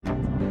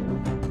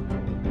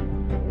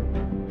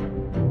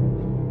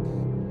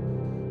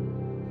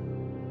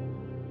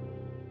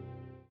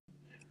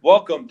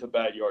Welcome to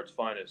Bad Yard's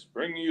Finest,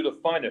 bringing you the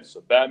finest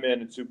of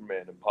Batman and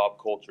Superman in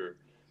pop culture.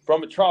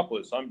 From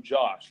Metropolis, I'm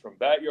Josh from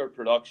Bat Yard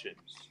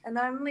Productions. And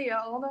I'm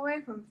Leah, all the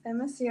way from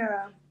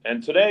Themyscira.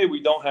 And today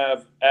we don't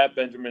have at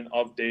Benjamin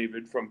of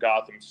David from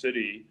Gotham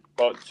City,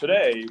 but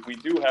today we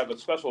do have a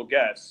special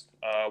guest.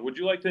 Would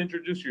you like to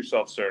introduce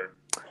yourself, sir?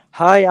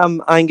 Hi,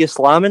 I'm Angus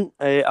Lamont.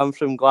 I'm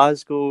from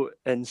Glasgow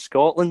in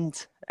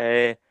Scotland,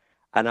 and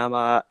I'm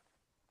a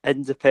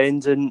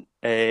independent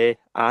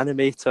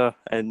animator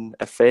and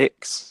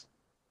effects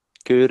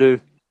guru,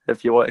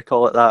 if you want to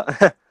call it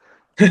that.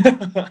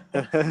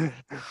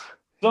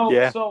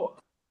 Yeah. So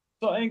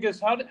Angus,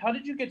 how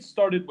did you get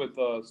started with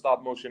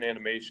stop motion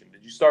animation?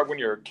 Did you start when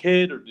you were a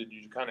kid, or did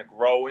you kind of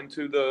grow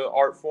into the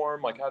art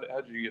form? Like, how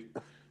did you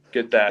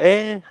get that?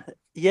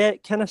 Yeah,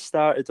 it kind of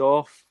started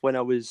off when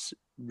I was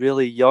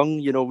really young.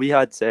 We've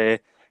got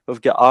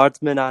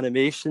Aardman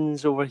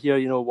Animations over here.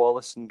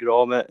 Wallace and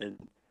Gromit and.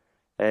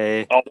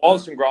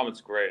 Wallace and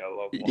Gromit's great. I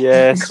love Wallace.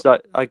 Yes,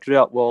 I grew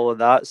up with all of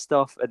that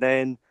stuff, and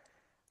then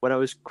when I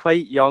was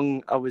quite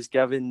young, I was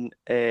given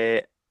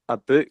a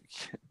book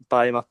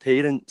by my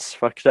parents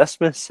for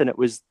Christmas, and it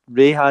was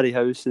Ray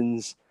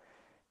Harryhausen's,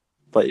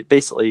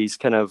 basically he's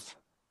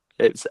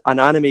it's An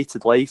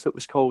Animated Life, it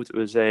was called. It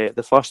was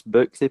the first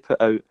book they put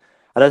out,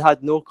 and I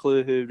had no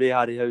clue who Ray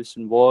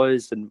Harryhausen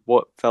was and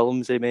what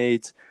films he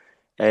made,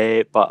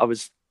 but I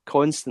was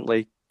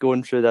constantly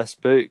going through this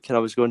book, and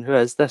I was going, who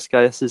is this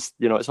guy? This is,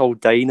 it's all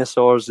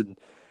dinosaurs and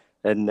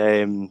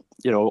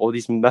all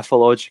these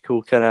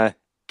mythological kind of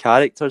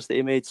characters that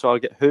he made. So I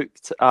get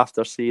hooked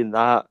after seeing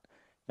that,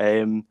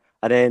 and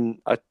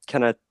then I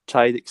kind of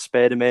tried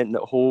experimenting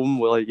at home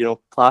with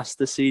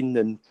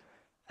plasticine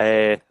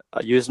and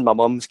using my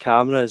mum's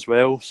camera as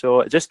well.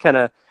 So it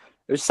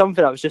was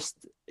something I was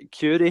just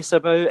curious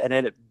about, and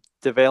then it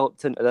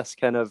developed into this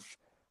kind of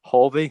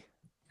hobby,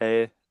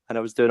 and I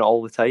was doing it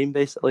all the time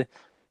basically.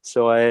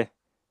 So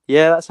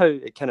yeah, that's how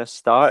it kind of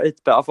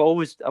started. But I've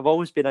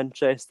always been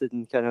interested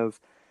in kind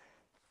of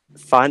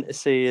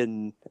fantasy,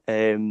 and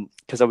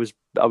because I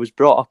was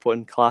brought up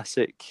on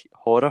classic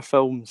horror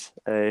films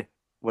when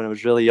I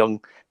was really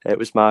young. It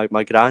was my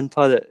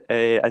grandpa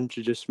that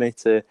introduced me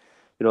to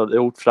the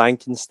old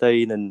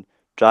Frankenstein and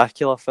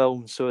Dracula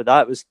films. So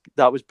that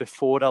was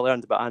before I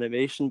learned about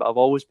animation. But I've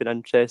always been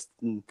interested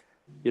in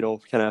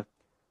kind of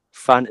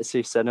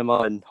fantasy cinema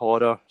and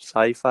horror,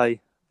 sci-fi.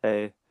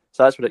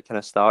 So that's what it kind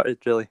of started,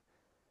 really.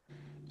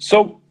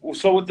 So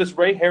with this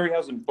Ray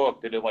Harryhausen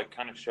book, did it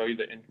kind of show you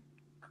the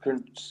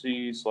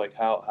intricacies,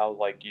 how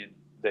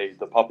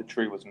the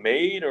puppetry was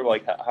made, or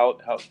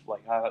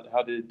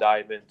how did it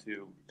dive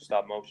into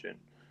stop motion?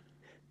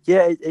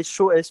 Yeah,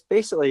 it's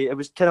basically, it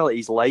was kind of like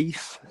his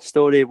life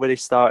story, where he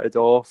started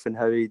off and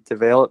how he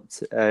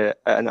developed in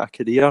a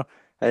career,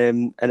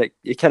 and it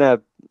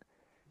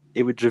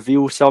would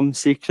reveal some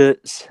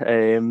secrets,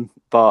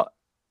 but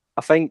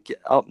I think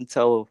up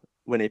until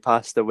when he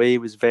passed away, he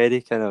was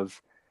very kind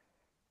of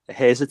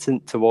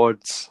hesitant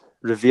towards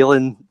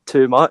revealing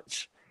too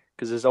much,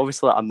 because there's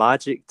obviously a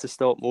magic to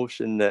stop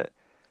motion that,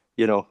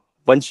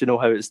 once you know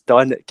how it's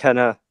done, it kind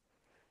of,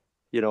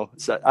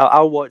 so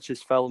I'll watch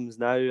his films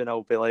now and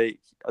I'll be like,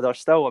 they're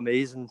still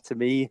amazing to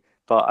me,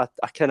 but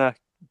I kind of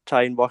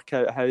try and work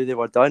out how they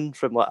were done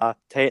from a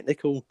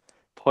technical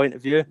point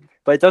of view,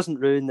 but it doesn't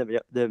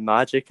ruin the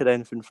magic or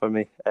anything for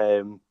me.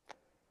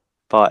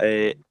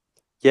 But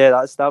yeah,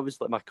 that was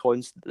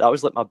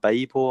my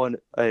Bible, and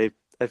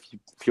if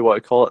you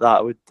want to call it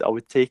that, I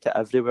would take it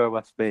everywhere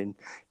with me and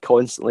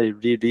constantly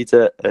reread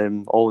it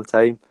all the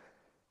time.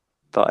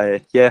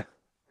 But yeah.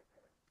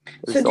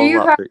 So do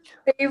you have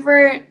a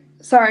favorite?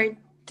 Sorry,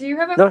 do you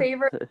have a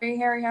favorite Ray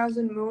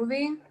Harryhausen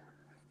movie?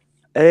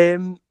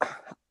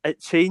 It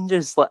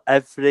changes all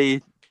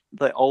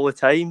the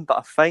time, but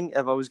I think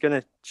if I was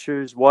gonna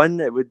choose one,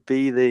 it would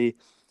be the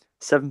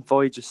Seventh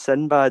Voyage of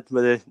Sinbad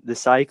with the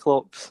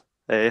Cyclops.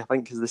 I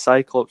think because the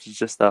Cyclops is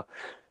just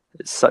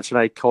it's such an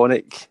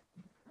iconic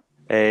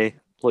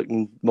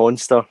looking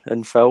monster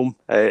in film.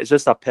 It's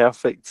just a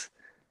perfect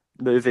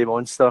movie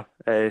monster.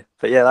 But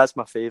yeah, that's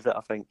my favourite,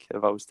 I think,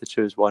 if I was to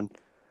choose one.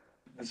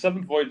 The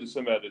Seventh Voyage of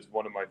Sinbad is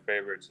one of my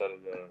favorites out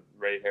of the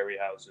Ray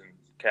Harryhausen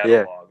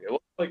catalog. Yeah. It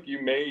looks like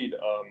you made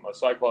a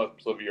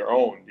Cyclops of your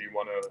own. Do you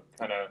want to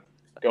kind of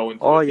go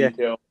into the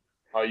detail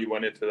how you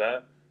went into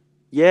that?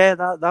 Yeah,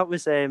 that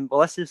was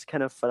well, this is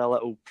kind of for a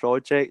little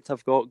project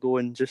I've got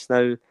going just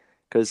now,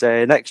 because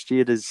next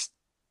year is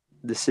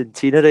the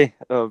centenary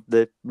of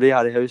the Ray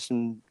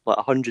Harryhausen,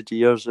 100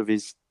 years of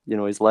his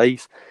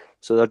life.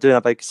 So they're doing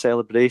a big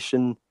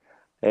celebration.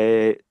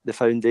 The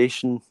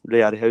foundation, Ray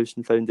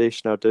Harryhausen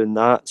Foundation, are doing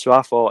that. So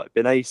I thought it'd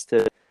be nice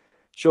to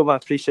show my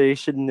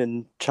appreciation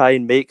and try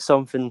and make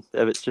something,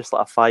 if it's just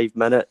a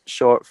 5-minute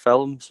short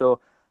film. So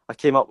I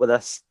came up with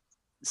this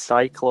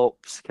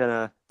Cyclops kind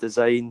of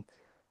design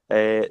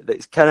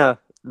that's kind of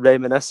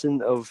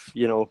reminiscent of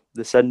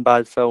the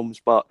Sinbad films,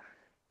 but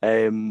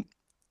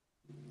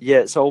yeah,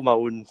 it's all my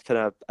own kind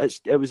of.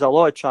 It was a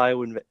lot of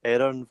trial and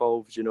error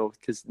involved,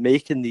 because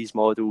making these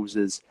models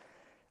is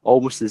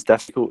almost as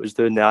difficult as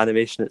doing the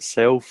animation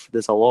itself.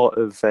 There's a lot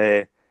of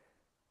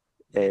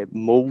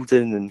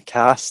molding and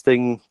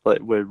casting,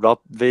 like with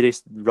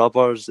various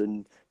rubbers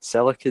and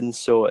silicons.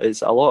 So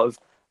it's a lot of,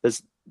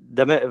 there's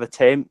the amount of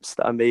attempts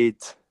that I made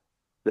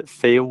that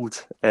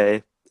failed.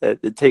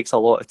 It takes a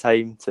lot of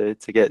time to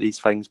get these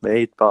things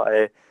made,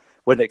 but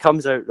when it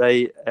comes out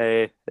right,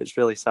 it's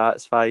really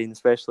satisfying,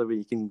 especially when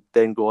you can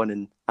then go on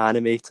and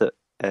animate it.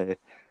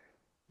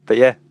 But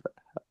yeah.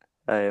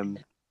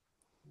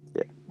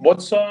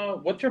 What's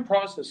your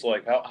process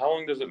like? How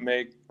long does it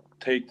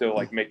take to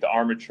like make the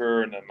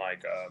armature and then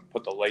like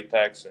put the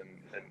latex and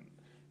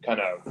kind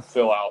of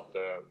fill out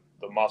the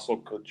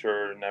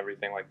musculature and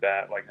everything like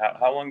that? Like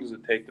how long does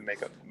it take to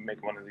make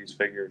one of these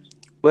figures?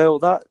 Well,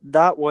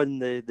 that one,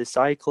 the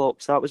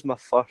Cyclops, that was my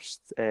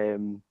first.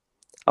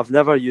 I've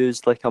never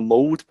used like a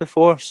mold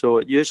before,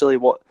 so usually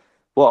what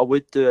I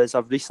would do is,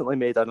 I've recently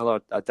made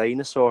a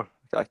dinosaur,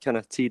 a kind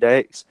of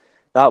T-Rex.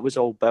 That was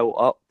all built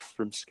up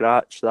from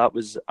scratch. That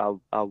was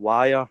a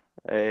wire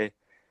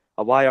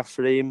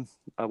frame,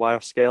 a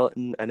wire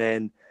skeleton, and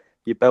then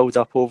you build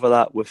up over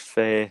that with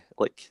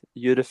like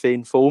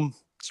urethane foam.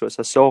 So it's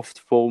a soft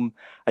foam,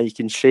 and you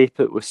can shape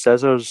it with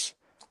scissors.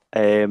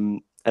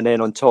 And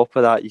then on top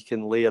of that, you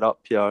can layer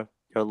up your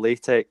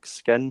latex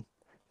skin.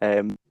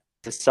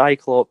 The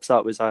Cyclops,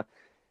 that was a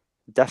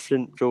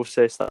different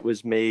process. That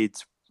was made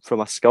from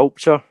a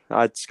sculpture.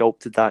 I'd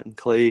sculpted that in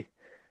clay.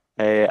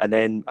 And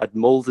then I'd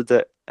moulded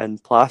it in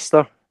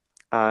plaster,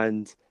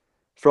 and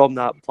from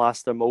that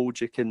plaster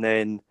mould you can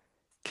then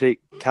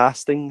create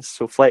castings,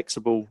 so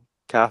flexible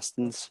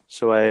castings.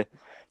 So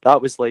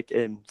that was like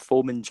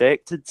foam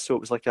injected, so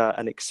it was like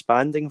an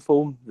expanding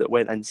foam that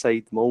went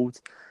inside the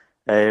mould.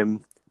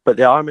 But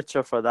the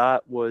armature for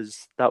that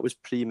was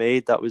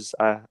pre-made.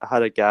 I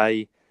had a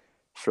guy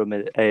from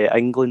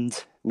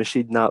England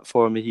machine that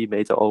for me. He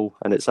made it all,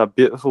 and it's a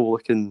beautiful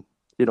looking.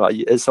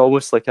 It's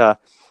almost like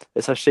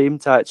it's a shame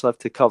to actually have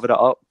to cover it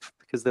up,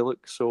 because they're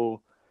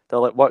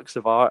like works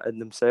of art in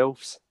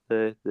themselves,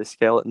 the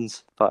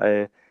skeletons.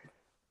 But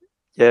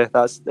yeah,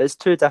 it's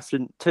two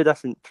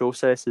different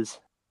processes.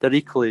 They're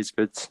equally as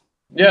good.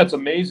 Yeah, it's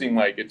amazing.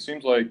 Like, it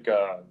seems like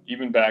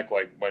even back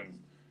like when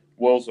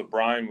Wills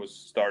O'Brien was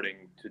starting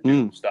to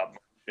do stop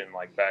motion,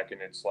 like back in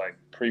its like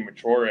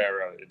premature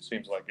era, it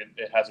seems like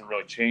it hasn't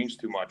really changed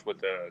too much with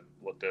the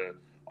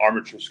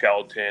armature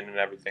skeleton and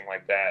everything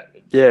like that.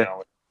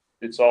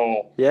 It's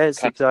all it's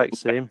the exact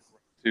same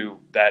to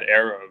that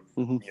era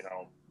of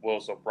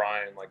Wills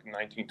O'Brien, like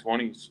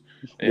 1920s.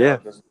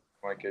 It doesn't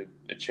like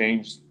it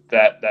changed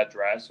that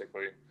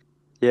drastically.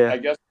 I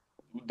guess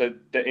the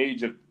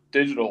age of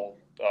digital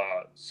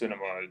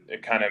cinema,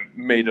 it kind of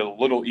made it a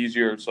little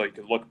easier, so you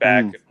could look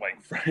back at,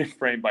 like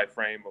frame by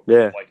frame of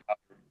like how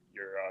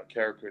your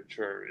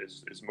caricature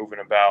is moving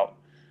about.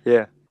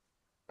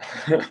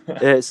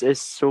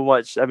 It's so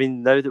much. I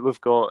mean, now that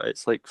we've got,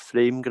 it's like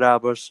frame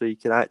grabbers, so you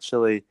can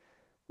actually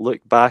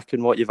look back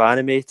on what you've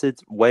animated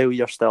while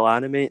you're still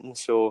animating.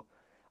 So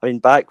I mean,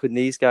 back when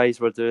these guys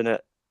were doing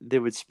it, they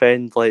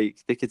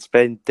could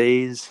spend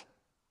days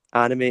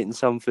animating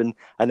something,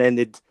 and then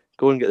they'd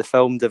go and get the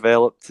film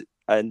developed,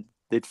 and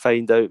they'd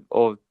find out,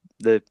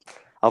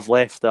 I've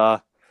left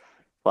a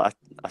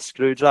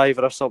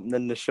screwdriver or something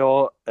in the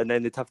shot, and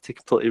then they'd have to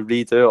completely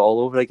redo it all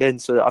over again.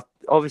 So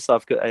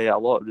I've got a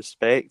lot of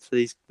respect for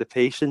the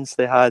patience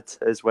they had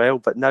as well.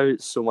 But now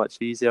it's so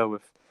much easier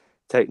with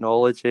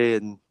technology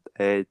and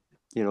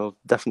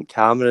different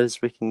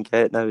cameras we can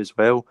get now as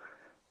well.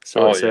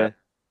 So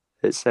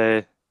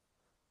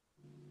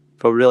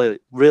we're really,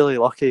 really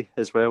lucky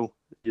as well,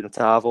 to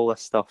have all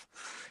this stuff.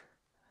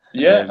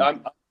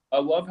 I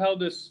love how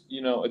this,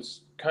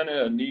 it's kind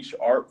of a niche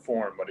art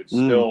form, but it's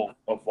still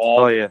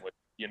evolving with,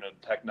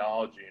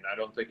 technology, and I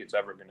don't think it's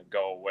ever going to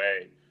go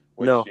away,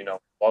 which,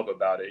 love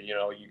about it.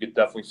 You could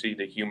definitely see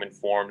the human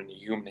form and the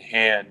human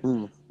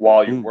hand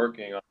while you're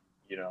working on,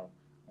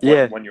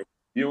 when you're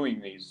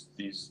viewing these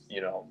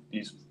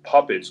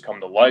puppets come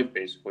to life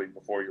basically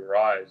before your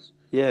eyes.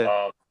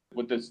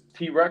 With this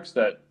T-Rex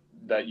that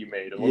you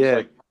made, it looks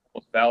like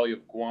Valley of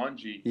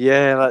Gwangi.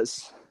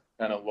 That's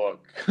kind of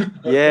look.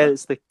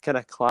 It's the kind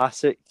of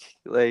classic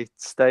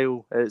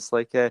style. It's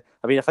like I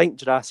think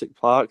Jurassic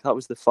Park, that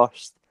was the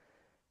first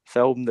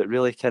film that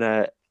really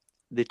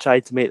they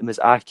tried to make them as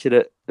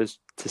accurate as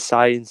to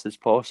science as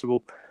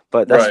possible.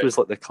 But this was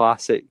like the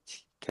classic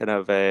kind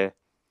of I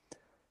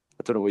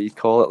don't know what you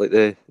call it, like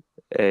the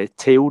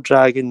tail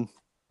dragging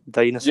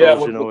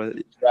dinosaurs. With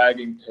the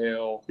dragging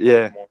tail.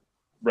 More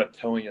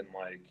reptilian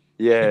like.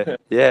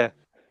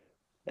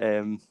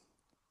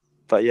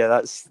 But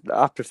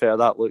I prefer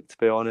that look, to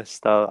be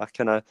honest.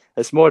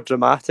 It's more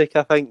dramatic.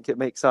 I think it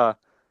makes I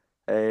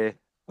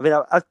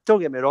don't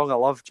get me wrong, I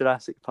love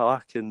Jurassic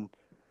Park, and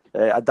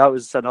that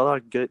was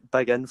another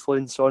big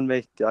influence on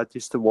me. I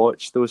used to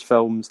watch those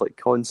films like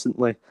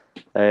constantly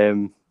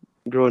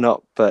growing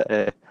up.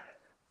 But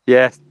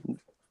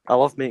I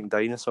love making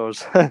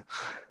dinosaurs.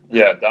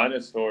 Yeah,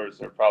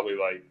 dinosaurs are probably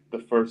like the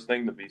first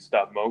thing to be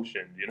stop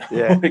motion, you know?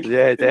 Yeah, Like,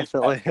 yeah,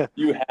 definitely.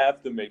 You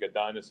have to make a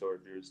dinosaur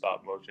if you're a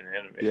stop motion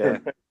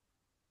animator. Yeah.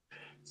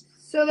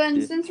 So then,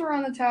 Yeah. since we're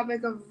on the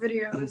topic of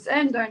videos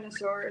and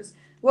dinosaurs,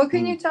 what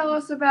can you Mm. tell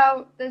us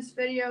about this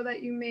video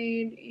that you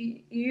made?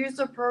 You used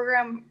a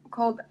program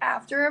called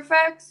After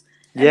Effects,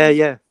 and Yeah, it's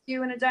yeah.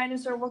 you and a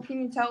dinosaur. What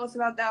can you tell us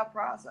about that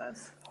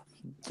process?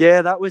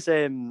 Yeah, that was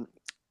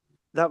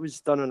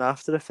done on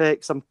After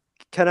Effects. I'm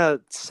kind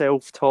of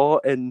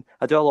self-taught, and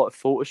I do a lot of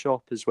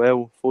Photoshop as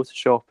well,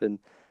 Photoshop and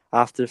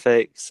After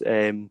Effects.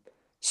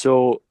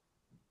 So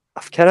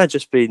I've kind of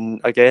just been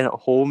again at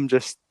home,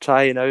 just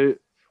trying out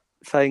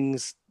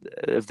things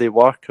if they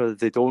work or if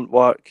they don't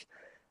work.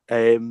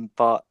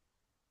 But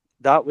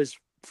that was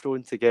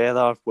thrown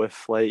together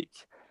with like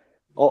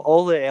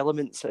all the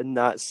elements in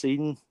that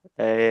scene.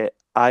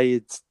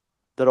 I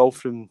they're all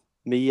from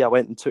me. I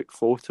went and took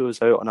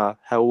photos out on a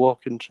hill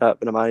walking trip,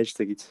 and I managed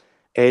to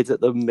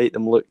edit them, make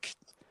them look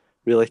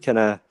really kind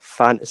of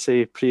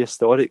fantasy,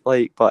 prehistoric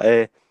like.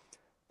 But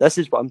this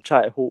is what I'm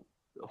trying to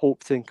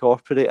hope to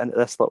incorporate into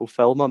this little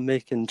film I'm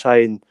making. Try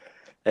and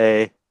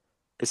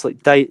it's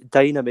like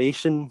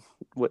Dynamation,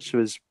 which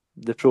was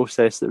the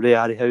process that Ray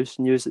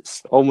Harryhausen used.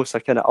 It's almost a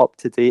kind of up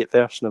to date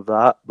version of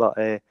that, but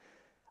I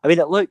mean,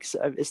 it looks.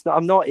 It's not.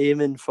 I'm not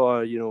aiming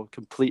for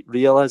complete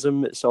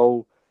realism. It's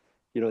all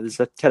there's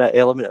a kind of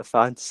element of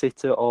fantasy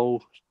to it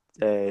all,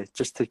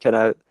 just to kind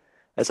of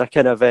as a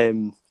kind of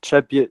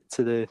tribute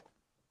to the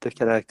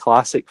kind of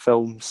classic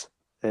films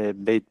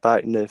made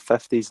back in the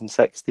 50s and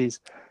 60s.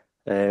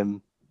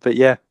 But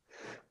yeah,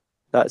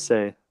 that's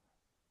kind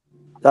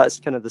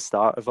of the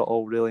start of it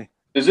all, really.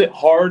 Is it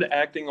hard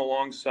acting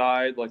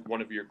alongside like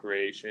one of your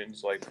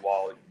creations, like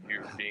while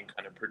you're being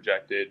kind of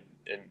projected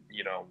in,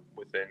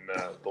 within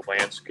the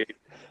landscape?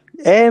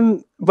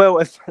 Well,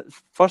 if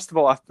first of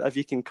all, if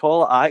you can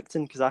call it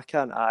acting, because I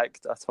can't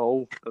act at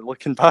all.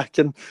 Looking back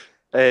on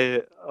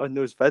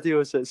those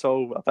videos, it's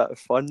all a bit of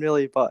fun,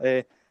 really.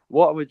 But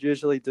what I would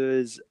usually do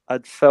is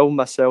I'd film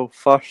myself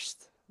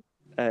first,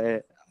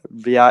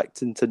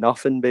 reacting to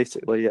nothing,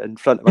 basically, in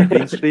front of my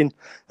green screen.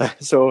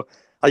 So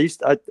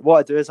what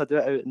I do is I do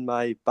it out in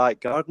my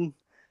back garden,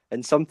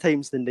 and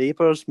sometimes the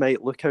neighbours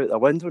might look out the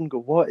window and go,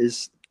 "What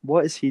is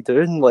he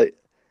doing?" Like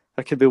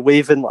I could be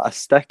waving like a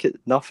stick at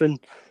nothing.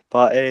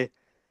 But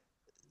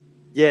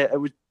yeah,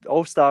 it would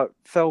all start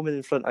filming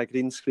in front of a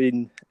green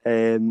screen,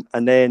 and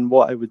then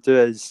what I would do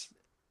is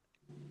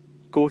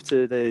go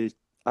to the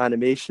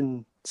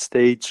animation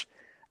stage,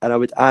 and I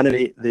would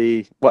animate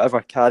the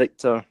whatever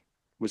character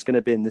was going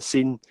to be in the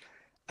scene.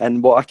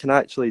 And what I can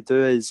actually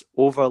do is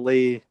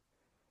overlay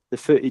the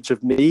footage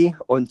of me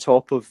on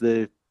top of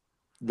the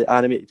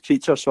animated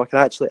creature, so I can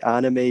actually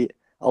animate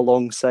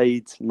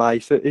alongside my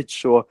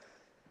footage. So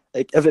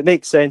if it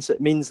makes sense, it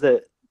means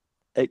that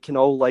it can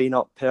all line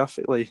up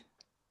perfectly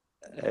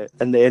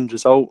in the end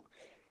result.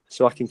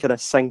 So I can kind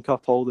of sync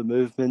up all the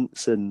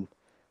movements, and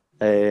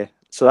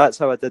so that's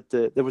how I did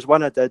there was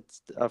one I did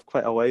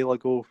quite a while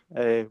ago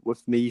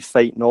with me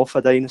fighting off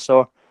a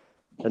dinosaur,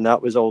 and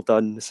that was all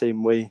done the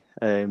same way.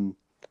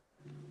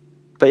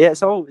 But yeah,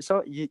 it's all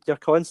you're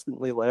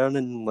constantly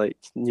learning like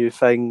new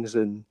things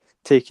and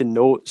taking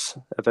notes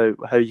about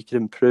how you can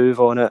improve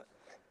on it.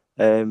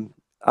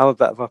 I'm a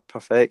bit of a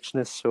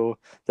perfectionist, so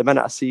the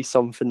minute I see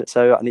something that's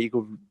out, I need to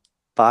go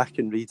back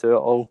and redo it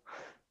all.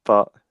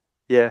 But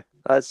yeah,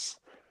 that's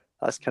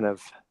kind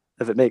of,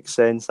 if it makes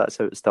sense, that's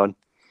how it's done.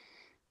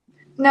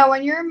 Now,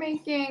 when you're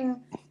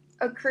making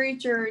a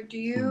creature, do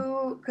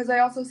you? Because I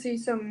also see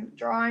some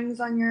drawings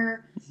on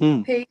your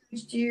page.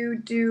 Do you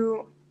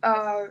do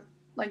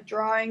like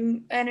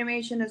drawing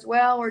animation as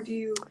well, or do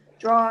you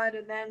draw it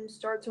and then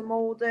start to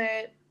mold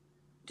it?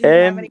 Do you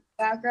have any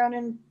background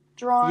in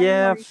drawing?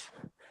 Yeah,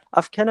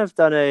 I've kind of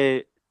done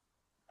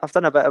I've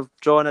done a bit of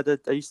drawing.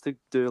 I used to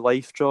do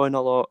life drawing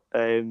a lot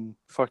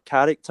for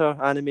character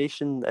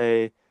animation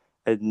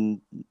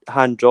and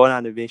hand drawn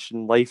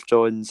animation. Life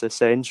drawing's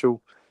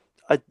essential.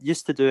 I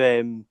used to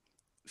do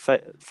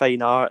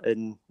fine art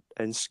in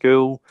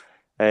school,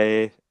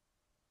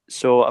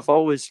 so I've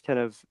always kind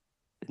of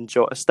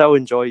I still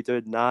enjoy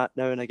doing that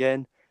now and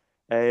again.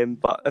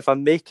 But if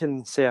I'm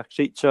making, say, a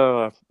creature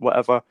or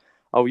whatever,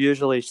 I'll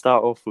usually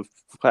start off with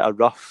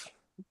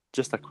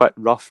just a quick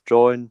rough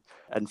drawing,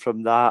 and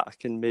from that I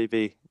can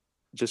maybe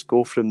just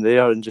go from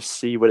there and just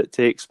see where it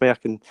takes me. I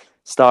can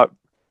start,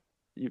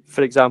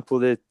 for example,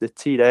 the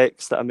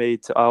T-Rex that I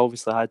made. I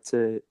obviously had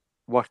to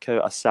work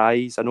out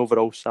an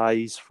overall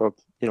size for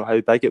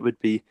how big it would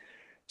be.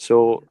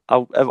 So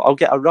I'll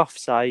get a rough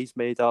size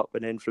made up,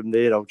 and then from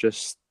there I'll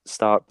just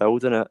start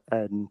building it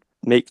and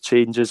make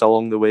changes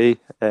along the way.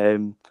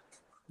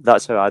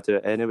 That's how I do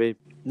it anyway.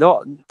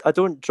 I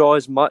don't draw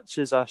as much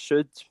as I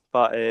should,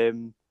 but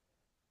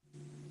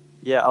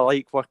yeah, I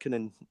like working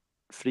in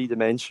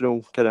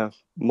three-dimensional kind of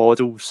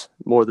models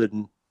more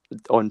than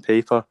on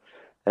paper.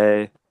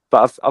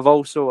 But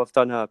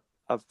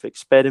I've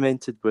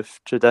experimented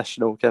with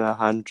traditional kind of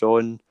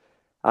hand-drawn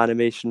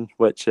animation,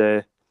 which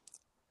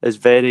is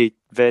very,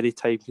 very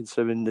time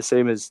consuming, the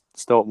same as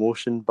stop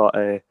motion,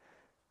 but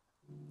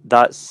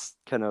that's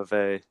kind of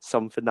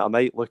something that I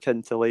might look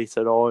into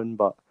later on,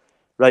 but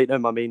right now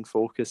my main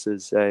focus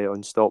is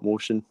on stop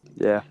motion.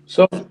 Yeah.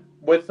 So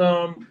with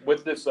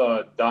this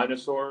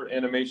dinosaur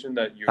animation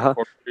that you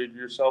incorporated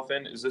yourself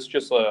in, is this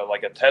just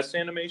like a test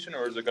animation,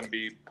 or is it going to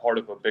be part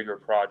of a bigger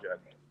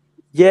project?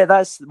 Yeah,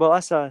 that's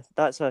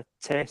a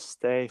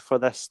test for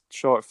this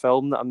short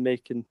film that I'm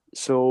making.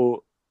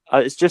 So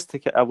it's just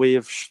a way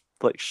of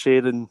like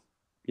sharing,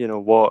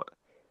 what,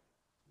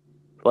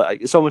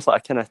 like it's almost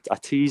like a kind of a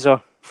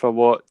teaser for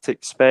what to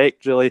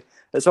expect. Really,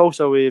 it's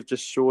also a way of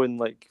just showing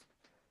like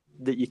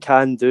that you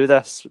can do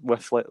this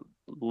with like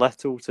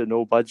little to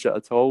no budget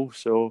at all.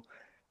 So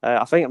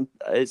I think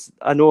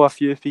I know a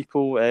few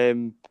people,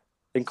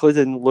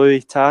 including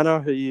Louis Tanner,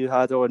 who you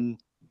had on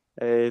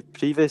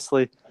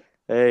previously.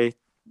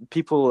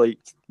 People like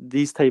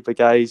these type of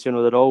guys,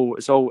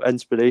 it's all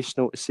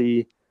inspirational to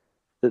see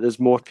that there's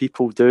more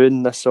people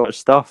doing this sort of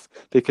stuff,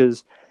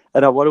 because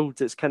in a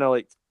world it's kind of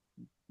like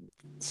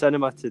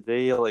cinema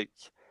today, like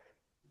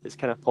it's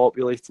kind of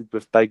populated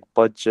with big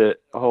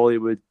budget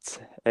Hollywood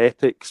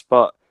epics,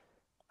 but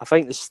I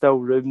think there's still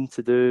room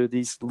to do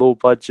these low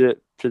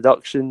budget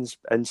productions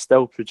and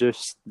still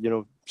produce,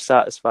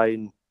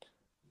 satisfying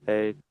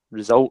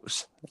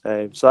results.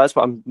 So that's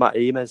what my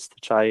aim is, to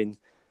try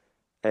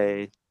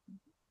and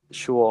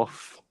show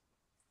off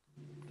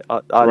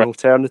an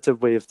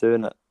alternative way of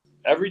doing it.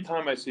 Every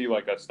time I see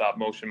like a stop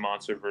motion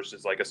monster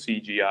versus like a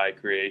CGI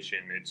creation,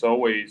 it's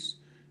always,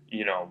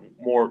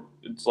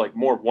 it's like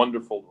more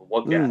wonderful to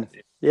look at.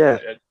 Yeah.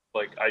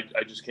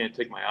 I just can't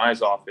take my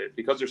eyes off it,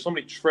 because there's so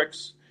many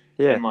tricks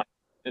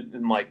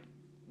and like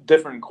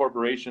different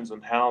incorporations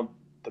on how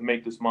to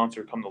make this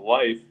monster come to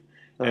life.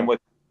 And with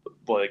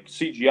like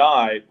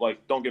CGI,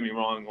 like, don't get me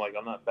wrong, like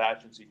I'm not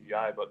bashing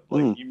CGI, but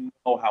like you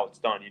know how it's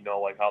done,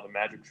 like how the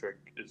magic trick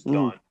is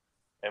done.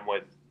 And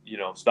with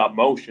stop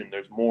motion,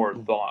 there's more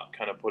thought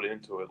kind of put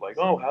into it, like,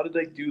 oh, how did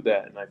they do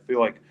that? And I feel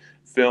like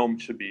film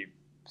should be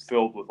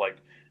filled with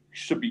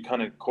should be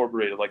kind of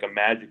incorporated like a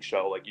magic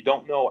show. Like, you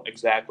don't know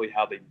exactly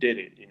how they did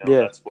it,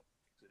 that's what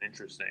makes it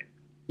interesting.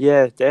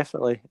 Yeah,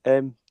 definitely.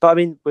 But I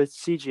mean, with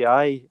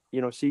CGI,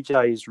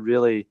 CGI is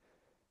really,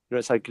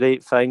 it's a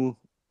great thing.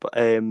 But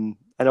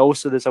and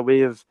also there's a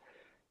way of,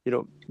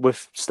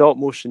 with stop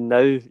motion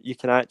now, you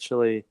can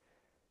actually,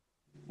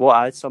 what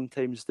I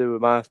sometimes do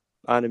with my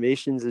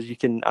animations is you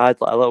can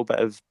add like a little bit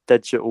of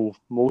digital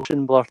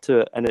motion blur to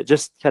it, and it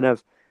just kind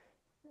of,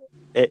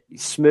 it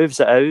smooths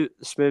it out,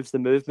 smooths the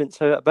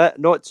movements out a bit,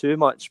 not too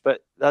much,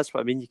 but that's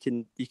what I mean.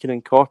 You can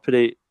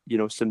incorporate,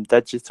 some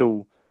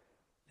digital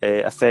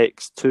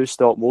effects to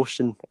stop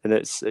motion, and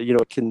it's,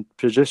 it can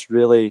produce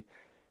really,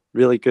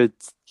 really good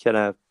kind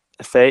of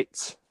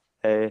effects.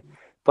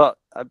 But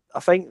I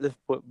think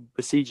with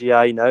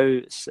CGI now,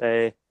 it's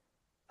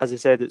as I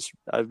said, it's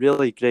a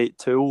really great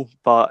tool,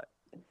 but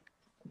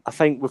I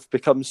think we've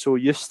become so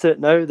used to it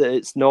now that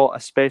it's not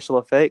a special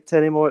effect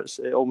anymore.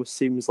 It almost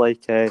seems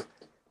like the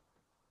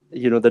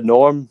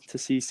norm to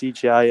see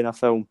CGI in a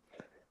film.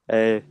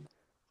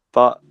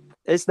 But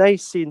it's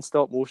nice seeing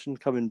stop motion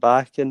coming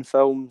back in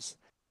films.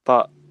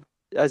 But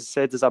as I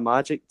said, there's a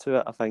magic to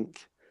it, I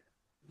think.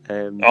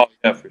 Oh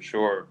yeah, for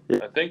sure. Yeah.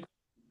 I think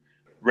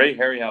Ray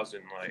Harryhausen,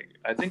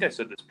 I think I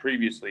said this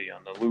previously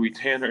on the Louis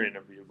Tanner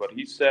interview, but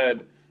he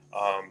said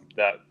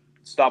that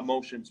stop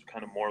motion's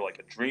kind of more like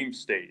a dream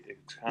state.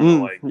 It's kind of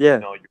like, you're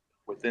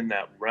within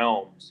that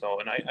realm. So,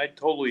 and I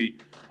totally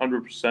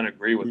 100%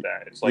 agree with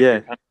that. It's like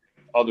you're kind of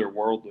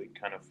otherworldly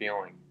kind of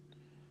feeling.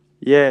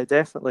 Yeah,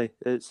 definitely.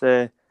 It's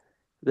the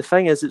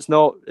thing is, it's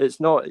not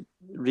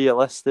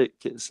realistic.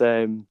 It's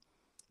not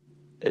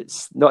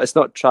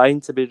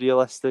trying to be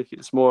realistic.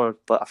 It's more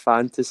like a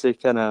fantasy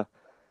kind of.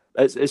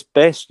 It's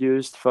best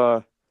used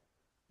for,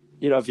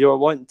 if you're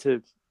wanting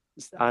to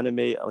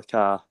animate like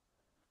a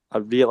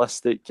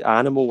realistic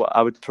animal,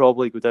 I would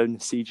probably go down the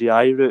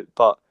CGI route.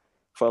 But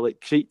for like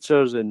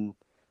creatures and,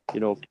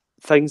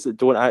 things that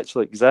don't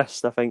actually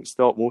exist, I think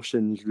stop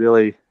motion is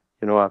really,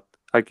 a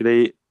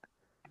great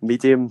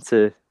medium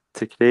to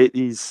create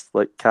these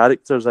like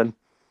characters in.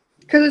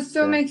 Because it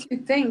still makes you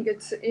think.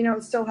 It's,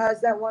 it still has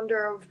that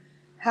wonder of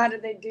how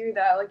did they do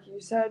that? Like you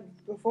said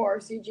before,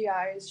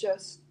 CGI is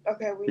just,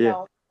 okay, we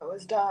know it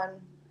was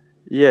done.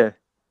 Yeah.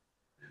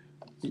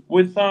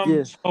 With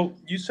so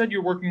you said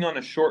you're working on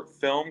a short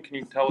film. Can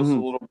you tell us a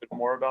little bit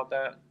more about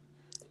that?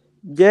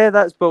 Yeah,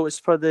 it's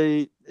for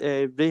the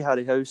Ray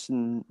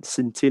Harryhausen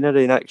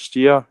centenary next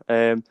year.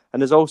 And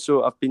there's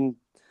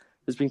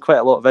been quite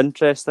a lot of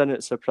interest in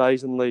it.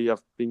 Surprisingly,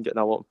 I've been getting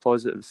a lot of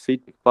positive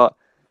feedback. But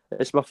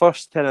it's my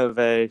first kind of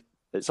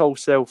it's all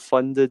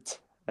self-funded,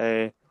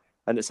 and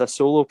it's a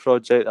solo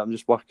project that I'm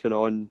just working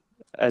on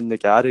in the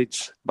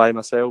garage by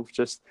myself.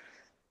 Just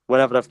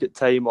whenever I've got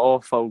time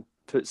off, I'll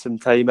put some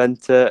time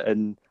into it.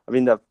 And I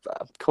mean,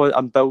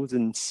 I'm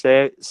building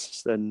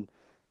sets, and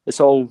it's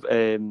all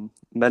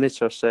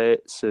miniature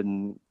sets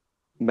and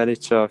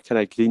miniature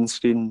kind of green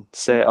screen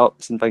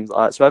setups and things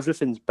like that. So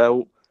everything's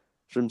built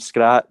from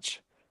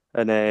scratch,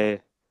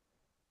 and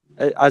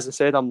as I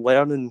said, I'm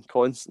learning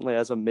constantly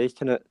as I'm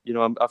making it. You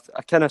know,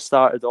 I kind of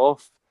started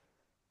off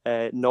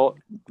not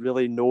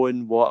really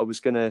knowing what I was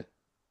gonna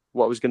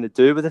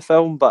do with the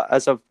film, but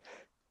as I've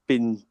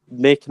been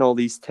making all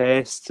these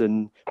tests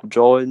and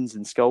drawings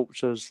and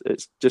sculptures,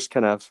 it's just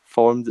kind of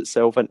formed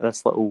itself into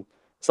this little,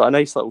 it's like a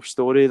nice little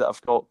story that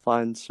I've got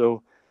planned.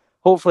 So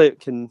hopefully it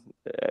can,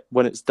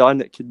 when it's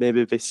done, it could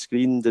maybe be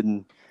screened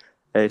in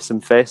some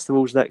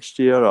festivals next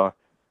year, or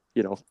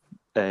you know,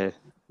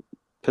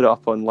 put it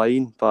up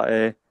online.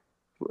 But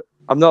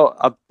I'm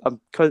not.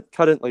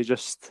 Currently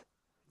just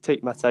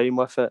taking my time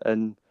with it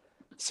and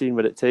seeing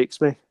where it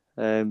takes me.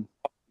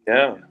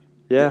 Yeah,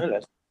 Yeah,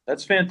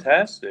 that's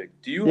fantastic.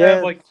 Do you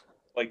have yeah.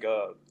 like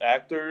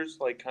actors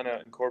like kind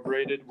of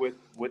incorporated with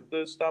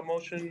the stop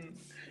motion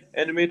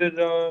animated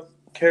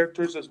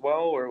characters as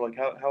well, or like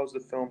how's the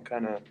film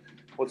kind of,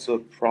 what's the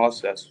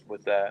process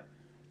with that?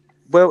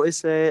 Well,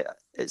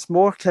 it's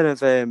more kind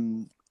of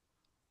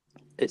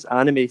it's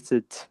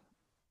animated,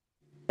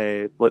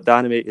 like the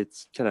animated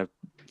kind of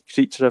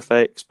creature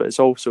effects, but it's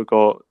also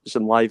got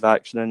some live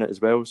action in it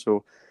as well.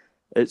 So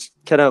it's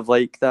kind of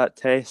like that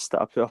test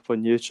that I put up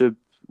on YouTube,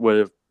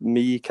 where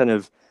me kind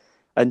of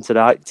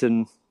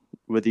interacting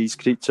with these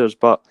creatures,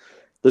 but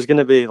there's going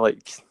to be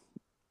like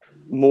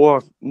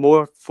more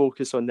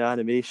focus on the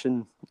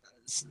animation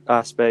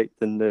aspect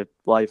than the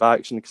live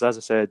action, because as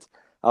I said,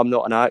 I'm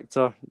not an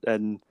actor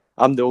and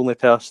I'm the only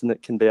person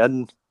that can be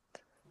in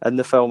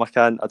the film. I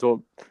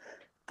don't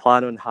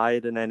plan on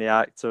hiring any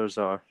actors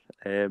or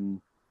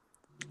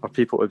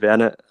people to be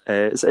in it.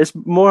 It's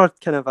more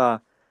kind of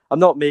a, I'm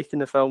not making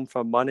the film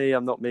for money.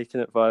 I'm not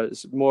making it for,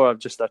 it's more of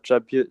just a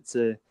tribute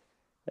to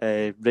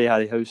Ray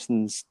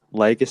Harryhausen's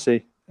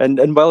legacy,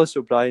 and Willis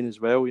O'Brien as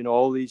well. You know,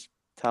 all these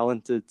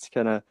talented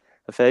kind of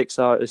effects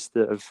artists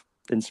that have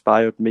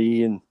inspired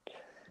me,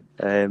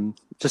 and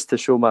just to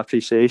show my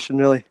appreciation,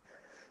 really.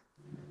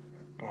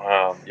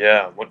 Wow,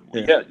 yeah.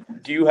 Yeah. Yeah.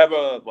 Do you have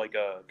a like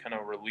a kind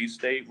of release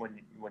date when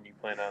you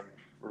plan on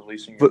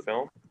releasing your But,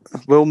 film?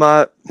 well,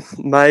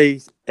 my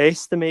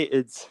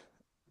estimated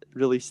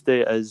release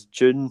date is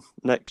June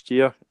next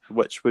year,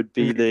 which would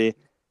be the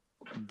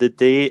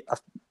day.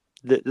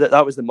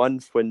 That was the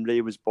month when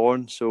Ray was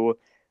born. So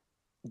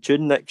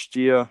June next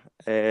year,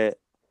 here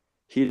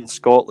in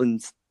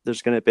Scotland,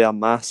 there's going to be a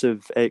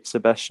massive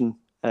exhibition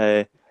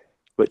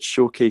which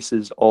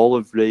showcases all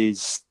of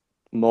Ray's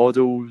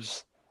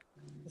models,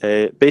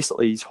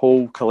 basically his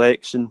whole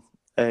collection.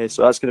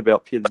 So that's going to be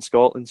up here in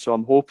Scotland. So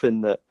I'm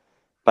hoping that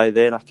by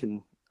then I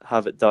can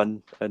have it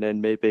done, and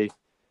then maybe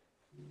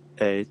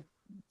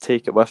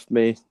take it with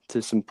me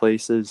to some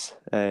places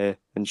and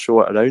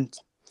show it around.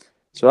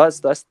 So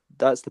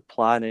that's the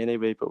plan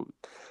anyway. But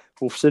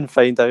we'll soon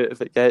find out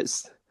if it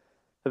gets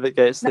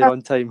there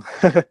on time.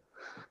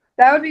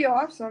 That would be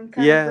awesome.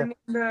 Kind Yeah.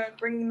 of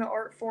bringing the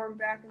art form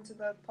back into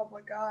the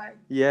public eye.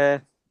 Yeah,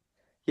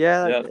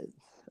 that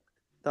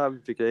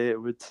would be great.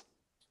 It would.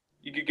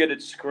 You could get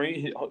it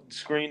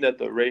screened at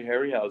the Ray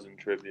Harryhausen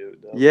tribute.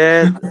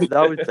 Yeah,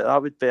 that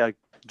would be a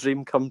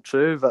dream come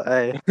true. But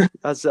I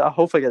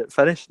hope I get it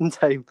finished in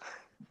time.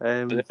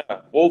 Yeah.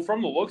 Well,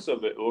 from the looks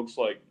of it, it looks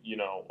like, you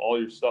know, all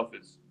your stuff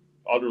is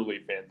utterly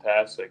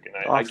fantastic, and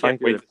I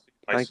can't wait to see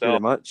it myself. Thank you very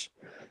much.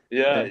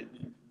 Yeah,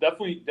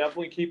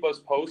 definitely keep us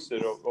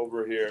posted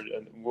over here,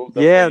 and we'll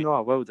I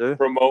will do.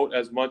 Promote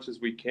as much as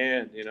we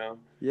can. You know.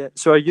 Yeah.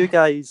 So are you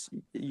guys?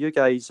 You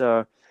guys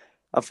are.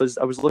 I was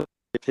looking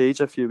at the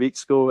page a few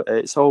weeks ago.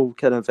 It's all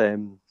kind of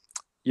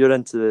you're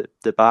into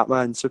the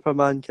Batman,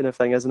 Superman kind of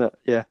thing, isn't it?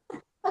 Yeah.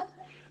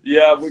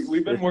 Yeah,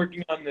 we've been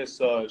working on this.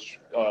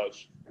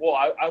 Well,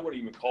 I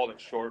wouldn't even call it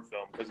short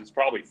film because it's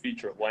probably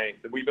feature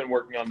length. We've been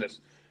working on this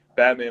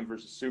Batman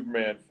versus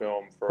Superman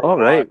film for a while.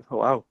 Right.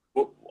 Wow.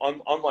 Well,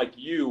 unlike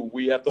you,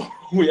 we have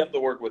to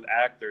work with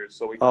actors,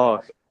 so we can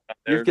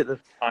you've got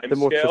the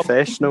more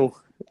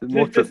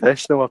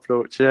professional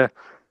approach. Yeah.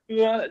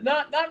 Yeah,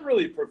 not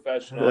really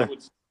professional. Yeah. I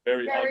would say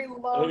very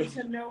low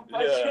to no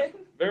budget.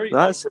 Yeah, very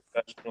That's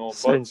unprofessional.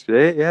 Sounds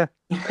great. Yeah.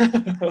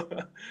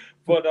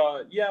 But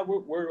yeah,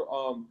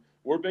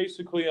 we're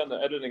basically on the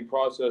editing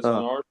process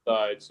on our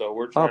side, so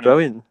we're trying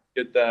brilliant.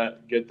 to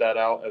get that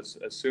out as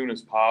soon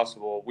as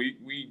possible.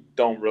 We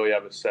don't really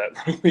have a set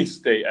release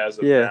date as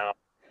of now.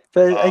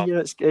 But you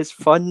know, it's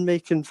fun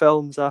making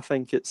films. I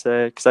think it's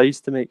because I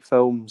used to make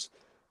films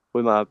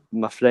with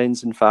my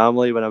friends and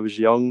family when I was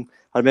young.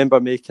 I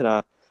remember making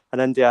an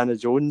Indiana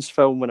Jones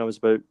film when I was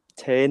about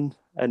 10,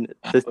 and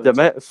the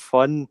amount of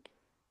fun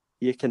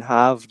you can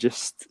have,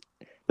 just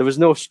there was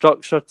no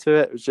structure to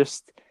it. It was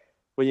just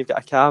when you've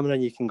got a camera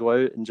and you can go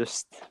out and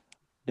just,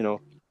 you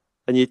know,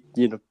 and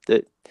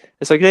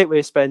it's a great way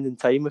of spending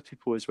time with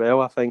people as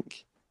well, I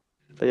think.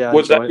 But yeah,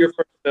 was that your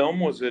first film?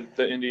 Was it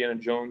the Indiana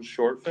Jones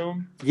short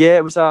film? Yeah,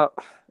 it was I'm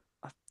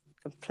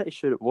pretty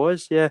sure it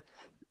was. Yeah,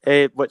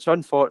 which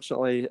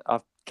unfortunately I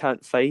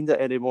can't find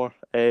it anymore.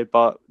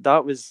 But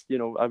that was, you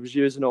know, I was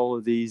using all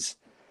of these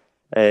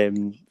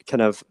kind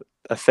of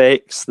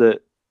effects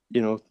that,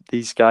 you know,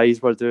 these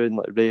guys were doing,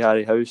 like Ray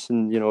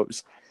Harryhausen. You know,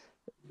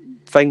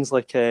 things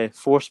like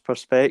forced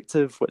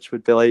perspective, which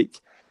would be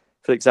like,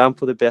 for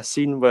example, there'd be a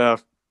scene where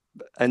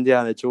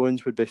Indiana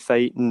Jones would be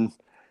fighting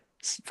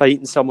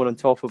someone on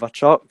top of a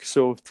truck.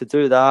 So to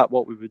do that,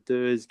 what we would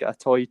do is get a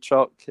toy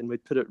truck and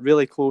we'd put it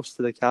really close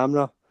to the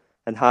camera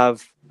and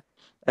have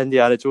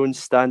Indiana Jones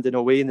standing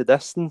away in the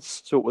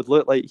distance, so it would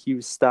look like he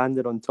was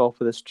standing on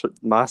top of this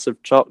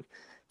massive truck.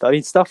 But, I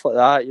mean, stuff like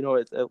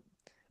that,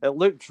 it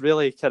looked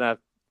really kind of,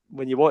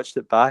 when you watched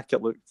it back,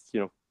 it looked,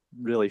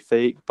 really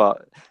fake.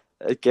 But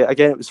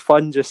again, it was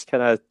fun just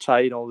kind of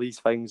trying all these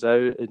things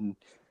out, and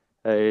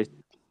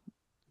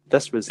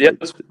this was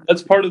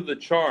that's part of the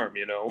charm,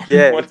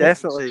 Yeah,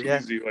 definitely,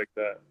 cheesy like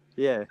that.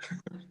 Yeah.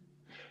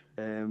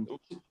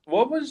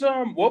 What was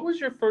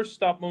your first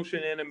stop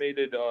motion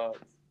animated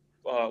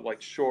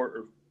like short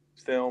or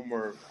film,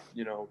 or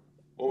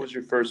what was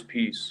your first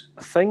piece?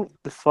 I think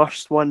the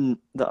first one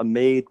that I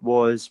made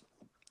was,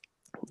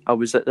 I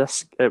was at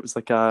this, it was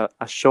like a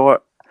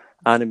short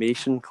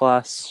animation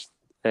class.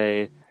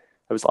 It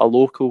was a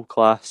local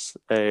class.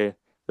 It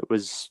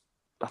was,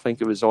 I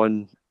think it was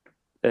on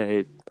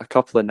a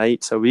couple of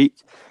nights a week.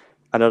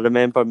 And I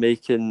remember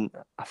making,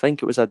 I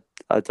think it was a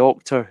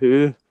Doctor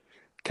Who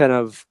kind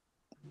of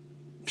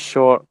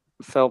short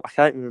film. I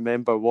can't even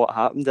remember what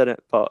happened in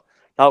it, but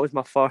that was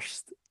my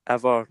first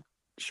ever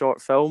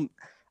short film.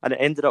 And it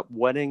ended up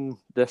winning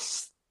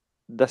this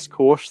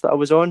course that I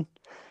was on.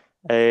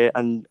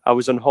 And I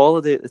was on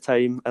holiday at the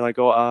time, and I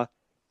got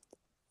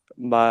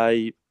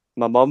my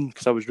mum,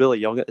 because I was really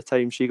young at the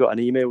time, she got an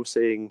email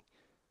saying,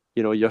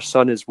 your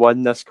son has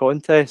won this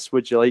contest.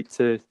 Would you like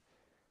to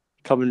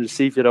come and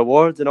receive your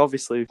award? And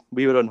obviously,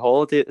 we were on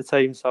holiday at the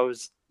time, so I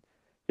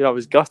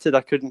was gutted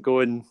I couldn't go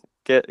and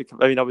get.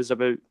 I mean, I was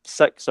about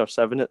 6 or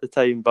 7 at the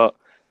time, but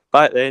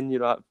back then,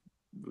 I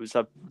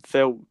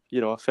felt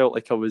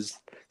like I was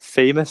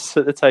famous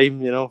at the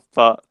time,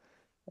 But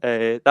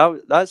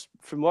that's,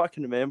 from what I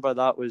can remember,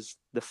 that was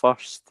the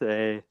first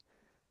film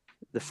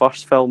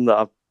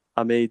that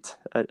I made.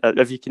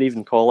 If you can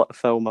even call it a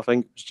film, I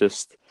think it was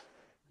just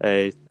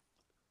a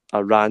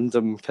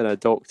random kind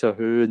of Doctor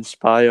Who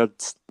inspired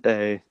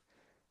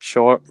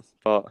short,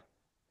 but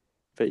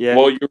yeah.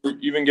 Well, you were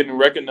even getting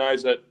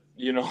recognized at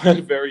at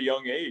a very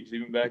young age,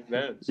 even back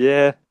then. So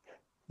yeah.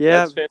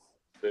 That's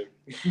fantastic.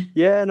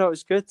 Yeah, no, it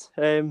was good.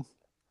 No,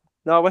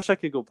 I wish I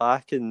could go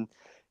back and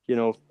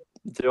do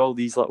all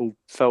these little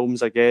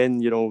films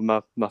again.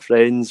 My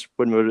friends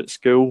when we were at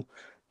school,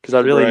 because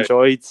I really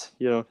enjoyed.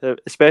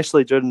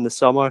 Especially during the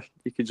summer,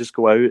 you could just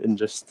go out and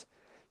just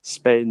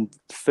spend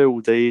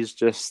full days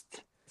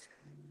just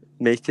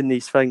making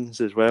these things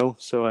as well.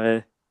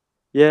 So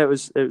yeah, it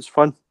was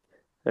fun.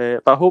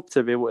 But I hope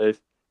to be able to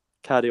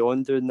carry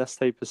on doing this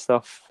type of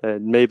stuff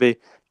and maybe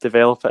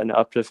develop it into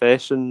a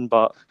profession.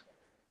 But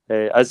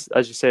as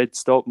you said,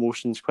 stop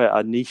motion is quite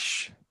a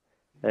niche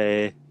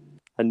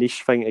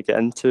thing to get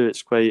into.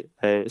 It's quite,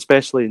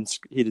 especially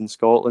here in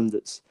Scotland,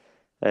 it's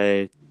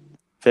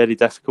very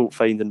difficult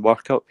finding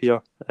work up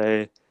here.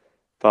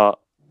 But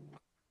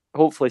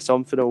hopefully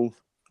something will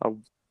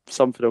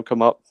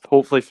come up.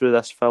 Hopefully through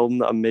this film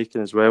that I'm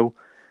making as well.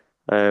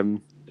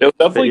 It'll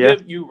definitely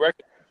give you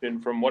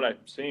recognition from what I'm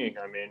seeing.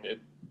 I mean,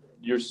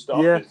 your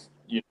stuff is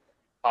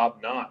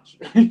top notch.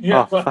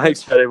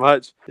 Thanks very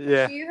much.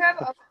 Yeah. Do you have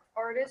other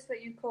artists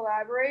that you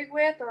collaborate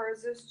with, or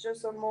is this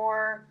just a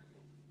more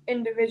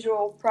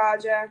individual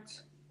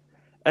project?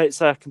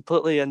 It's a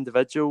completely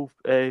individual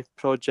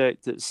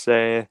project. It's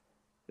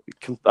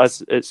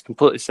it's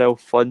completely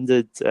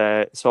self-funded.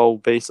 It's all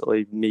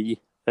basically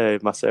me,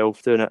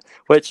 myself doing it,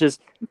 which is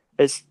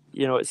it's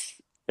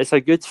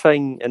a good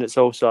thing, and it's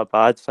also a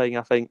bad thing,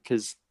 I think,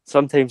 because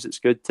sometimes it's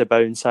good to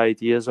bounce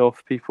ideas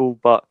off people,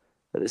 but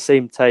at the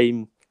same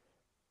time,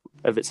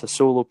 if it's a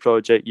solo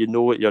project, you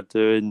know what you're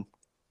doing.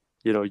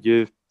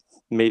 You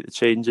make the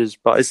changes,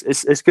 but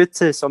it's good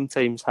to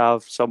sometimes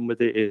have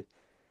somebody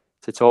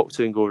to talk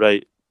to and go,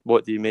 right,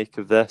 what do you make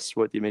of this?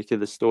 What do you make of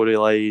the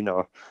storyline?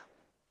 Or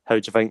how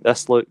do you think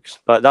this looks?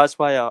 But that's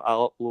why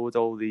I'll upload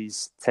all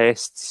these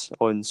tests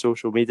on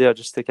social media,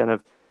 just to kind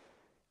of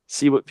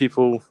see what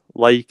people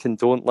like and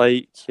don't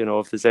like,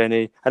 if there's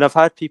any. And I've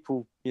had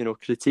people,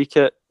 critique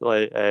it,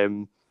 like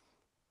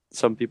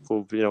some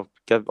people,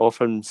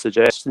 offering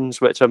suggestions,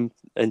 which I'm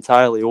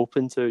entirely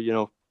open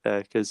to,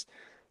 because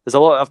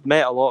I've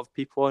met a lot of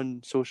people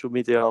on social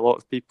media, a lot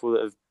of people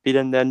that have been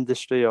in the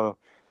industry, or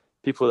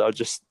people that are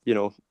just,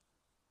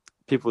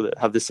 people that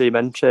have the same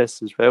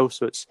interests as well.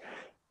 So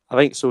I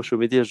think social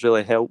media has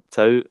really helped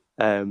out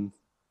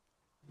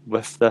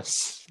with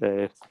this,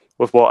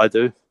 with what I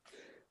do.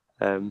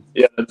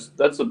 Yeah,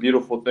 that's the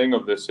beautiful thing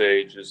of this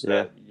age, is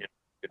that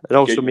and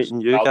also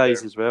meeting you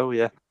guys as well.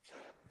 Yeah,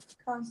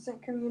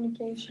 constant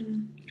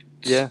communication.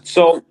 Yeah.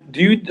 So do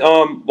you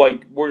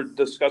like, we're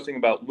discussing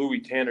about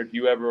Louis Tanner? Do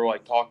you ever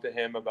talk to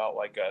him about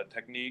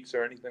techniques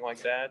or anything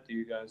like that? Do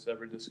you guys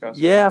ever discuss?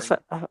 Yeah,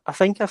 I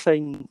think I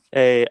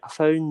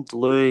found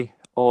Louis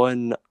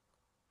on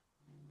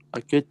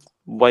a good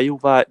while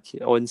back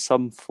on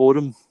some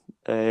forum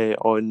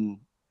on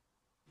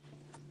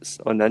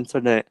the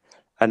internet,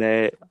 and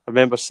I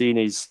remember seeing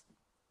his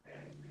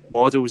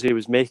models he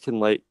was making,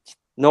 like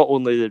not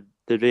only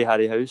the Ray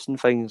Harryhausen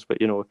things, but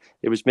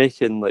he was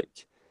making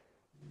like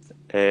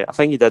I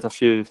think he did a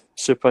few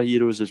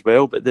superheroes as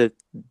well. But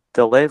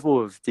the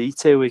level of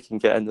detail he can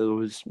get into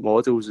those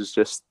models is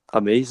just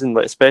amazing,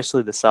 like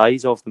especially the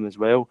size of them as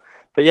well.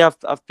 But yeah,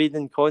 I've been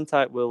in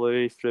contact with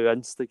Louis through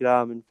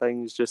Instagram and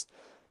things, just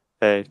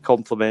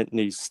complimenting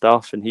his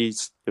stuff, and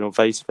he's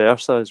vice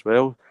versa as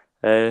well.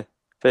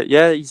 But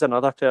yeah, he's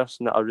another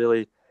person that I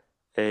really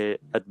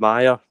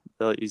admire.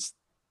 Like he's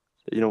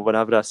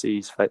whenever I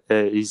see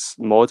his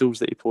models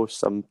that he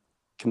posts, I'm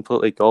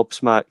completely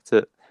gobsmacked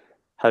at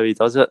how he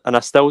does it, and I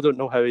still don't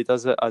know how he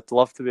does it. I'd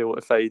love to be able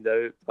to find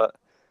out, but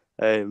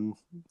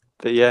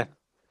yeah.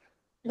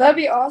 That'd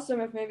be awesome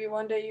if maybe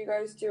one day you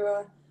guys do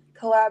a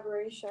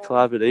collaboration.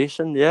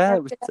 Yeah.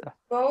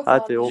 Both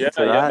I'd be open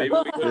to that. Maybe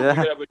we could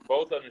have it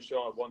both on the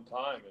show at one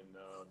time, and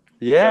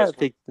yeah, you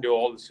guys do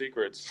all the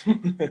secrets.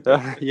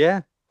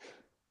 Yeah,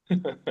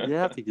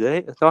 that'd be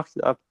great.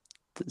 That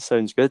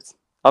sounds good.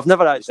 I've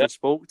never actually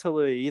spoke to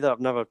Louis either.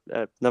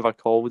 I've never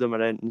called him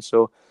or anything.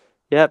 So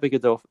yeah, it'd be a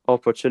good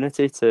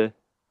opportunity to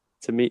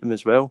meet him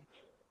as well.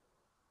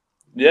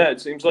 Yeah, it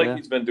seems like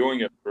he's been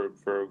doing it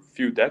for a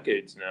few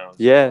decades now.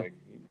 So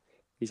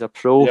he's a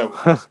pro.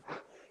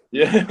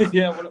 Yeah.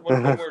 When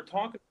we were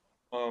talking,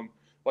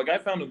 like I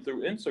found him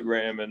through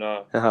Instagram, and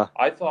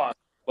I thought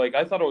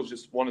it was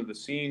just one of the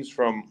scenes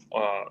from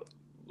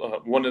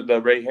one of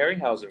the Ray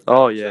Harryhausen films.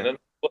 Oh yeah. And then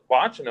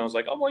watching, I was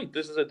like, oh wait,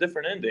 this is a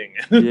different ending.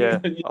 Yeah.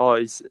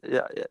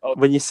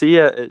 When you see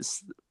it,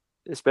 it's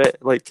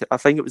like I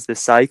think it was the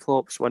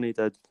Cyclops one he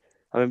did.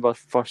 I remember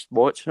first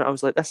watching it, I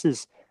was like,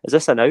 is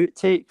this an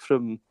outtake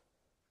from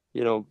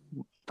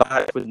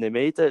back when they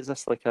made it? Is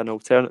this like an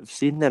alternative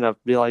scene? Then I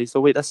realised,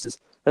 oh wait, this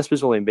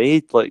was only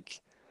made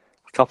like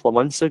a couple of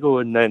months ago,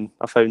 and then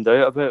I found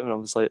out about it, and I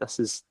was like,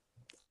 this is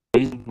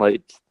amazing,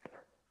 like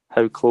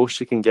how close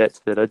you can get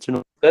to the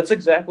original. That's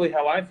exactly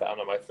how I found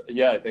him. I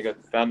think I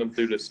found him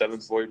through the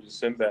Seventh Voyage of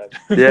Sinbad.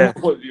 Yeah.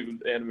 The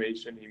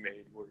animation he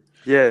made.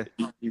 Yeah.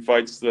 He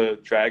fights the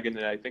dragon,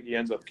 and I think he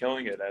ends up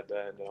killing it at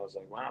the end. And I was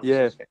like, wow.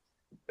 Yeah.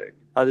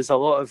 There's a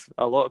lot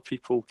of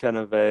people kind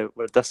of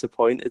were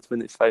disappointed when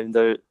they found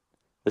out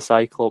the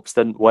Cyclops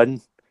didn't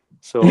win.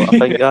 So I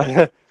think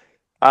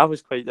I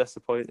was quite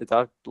disappointed.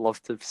 I'd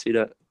love to have seen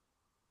it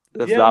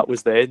if that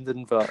was the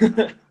ending, but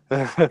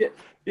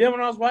yeah.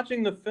 When I was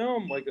watching the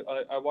film, like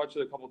I watched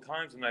it a couple of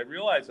times, and I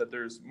realized that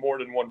there's more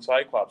than one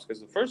Cyclops, because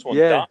the first one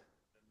died,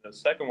 and the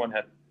second one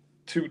had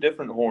two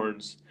different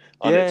horns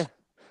on it.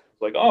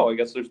 Like, oh, I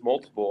guess there's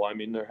multiple. I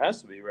mean, there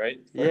has to be, right?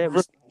 Yeah, it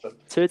was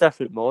two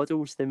different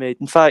models they made.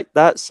 In fact,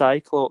 that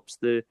Cyclops,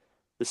 the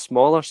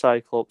smaller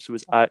Cyclops,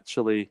 was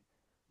actually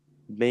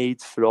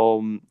made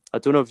from, I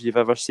don't know if you've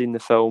ever seen the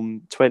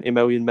film 20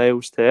 Million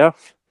Miles to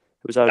Earth.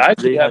 It was I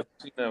actually haven't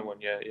seen that one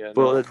yet. Yeah.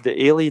 Well,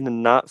 the alien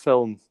in that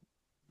film,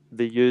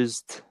 they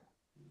used,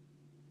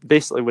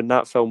 basically when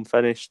that film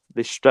finished,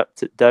 they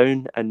stripped it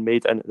down and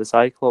made it into the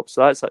Cyclops.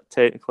 So that's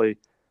technically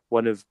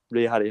one of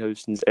Ray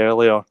Harryhausen's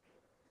earlier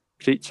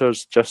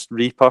creatures, just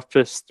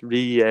repurposed,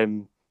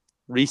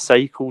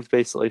 recycled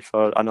basically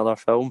for another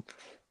film.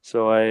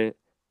 So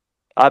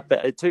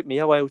it took me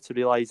a while to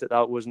realise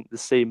that wasn't the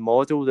same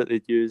model that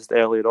they'd used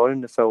earlier on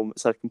in the film.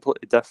 It's a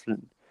completely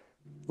different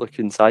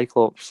looking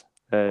Cyclops.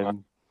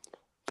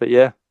 But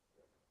yeah.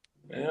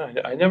 Yeah,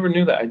 I never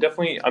knew that.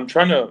 I'm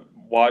trying to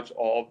watch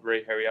all of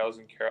Ray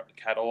Harryhausen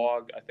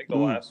catalog. I think the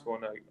last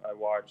one I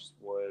watched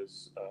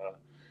was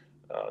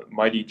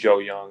Mighty Joe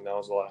Young. That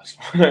was the last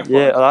one.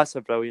 Yeah, that's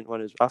a brilliant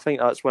one. I think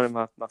that's one of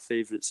my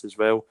favourites as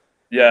well.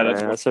 Yeah,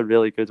 that's a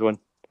really good one.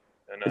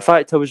 And, in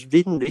fact, I was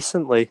reading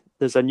recently,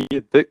 there's a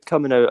new book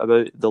coming out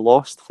about the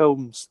lost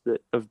films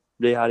of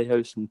Ray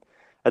Harryhausen,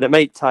 and it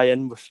might tie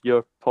in with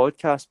your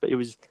podcast, but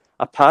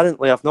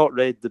I've not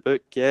read the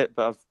book yet,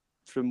 but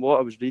from what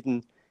I was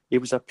reading, he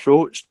was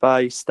approached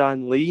by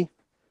Stan Lee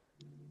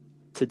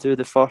to do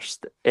the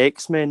first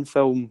X-Men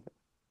film.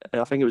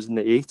 I think it was in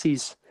the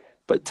 80s,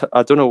 but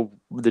I don't know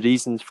the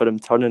reasons for him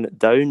turning it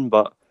down,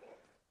 but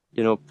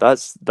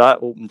that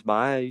opened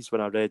my eyes when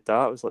I read that.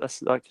 I was like,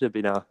 that could have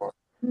been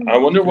I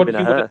wonder what he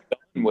would have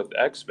done with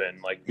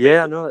X-Men, like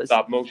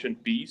stop motion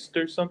Beast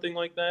or something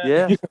like that.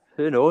 Yeah,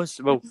 who knows?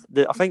 Well,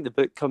 I think the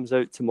book comes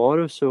out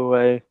tomorrow,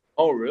 so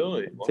oh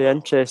really? Wow. Be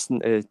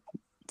interesting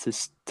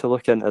to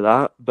look into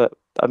that. But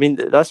I mean,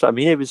 that's what I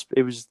mean.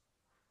 It was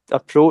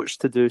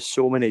approached to do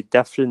so many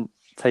different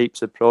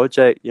types of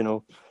project.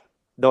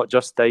 Not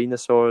just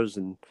dinosaurs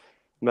and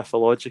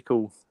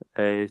mythological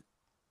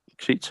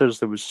creatures.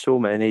 There was so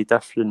many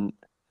different,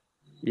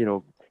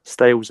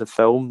 styles of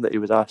film that he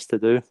was asked to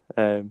do.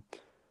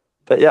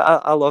 But yeah,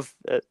 I love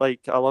it.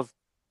 Like, I love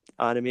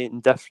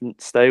animating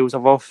different styles.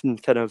 I've often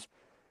kind of,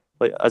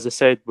 like, as I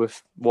said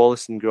with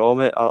Wallace and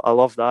Gromit, I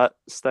love that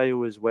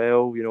style as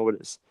well. When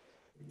it's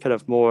kind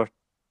of more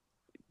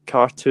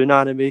cartoon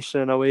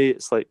animation in a way.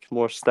 It's like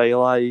more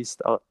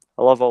stylized. I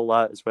love all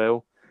that as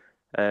well.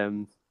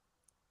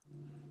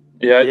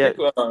 Yeah, I Yeah.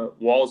 think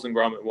Wallace and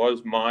Gromit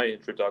was my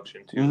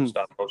introduction to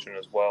stop motion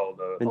as well.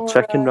 And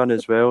Chicken Run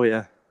as well,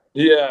 yeah.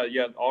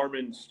 Yeah,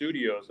 Armin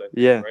Studios, I think,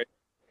 Yeah. right?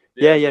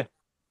 Yeah.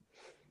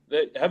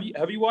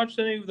 Have you watched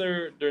any of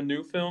their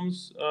new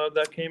films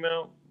that came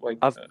out? Like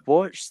I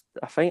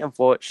think I've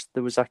watched,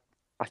 there was a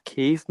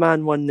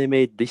caveman one they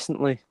made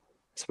recently.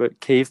 It's about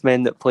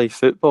cavemen that play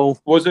football.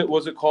 was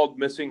it called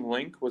Missing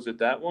Link? Was it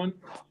that one?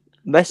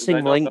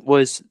 Missing Link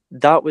was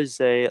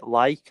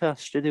Laika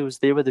Studios.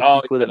 They were the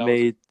people that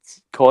made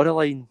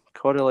Coraline,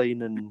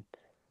 and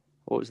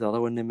what was the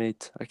other one they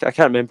made? I can't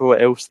remember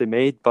what else they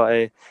made, but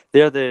I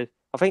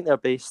think they're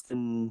based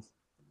in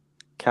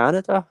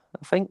Canada.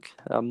 I think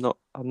I'm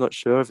not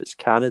sure if it's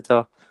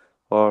Canada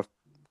or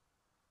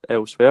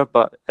elsewhere,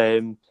 but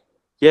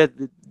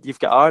you've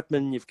got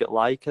Aardman, you've got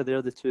Laika.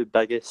 They're the two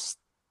biggest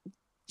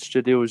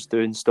studios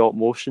doing stop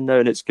motion now,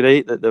 and it's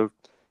great that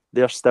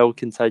they're still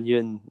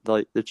continuing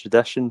like the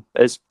tradition.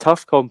 It's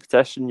tough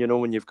competition,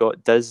 when you've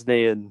got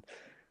Disney and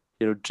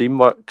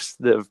DreamWorks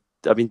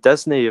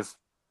Disney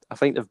I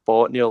think they've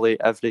bought nearly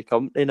every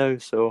company now,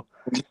 so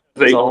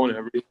they own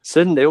everything.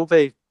 Soon they'll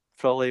be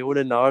probably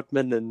owning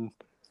Aardman and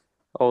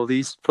all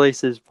these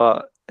places,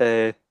 but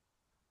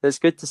it's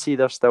good to see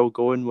they're still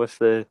going with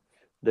the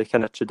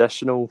kind of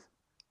traditional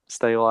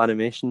style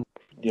animation.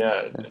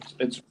 Yeah,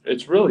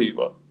 it's really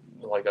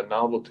like a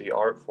novelty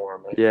art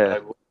form.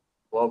 I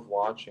love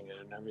watching it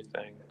and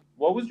everything.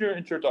 What was your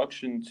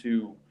introduction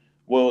to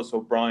Willis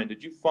O'Brien?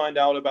 Did you find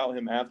out about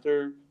him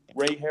after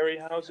Ray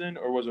Harryhausen,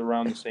 or was it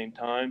around the same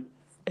time?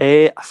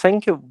 I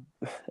think it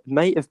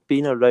might have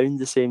been around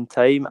the same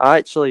time.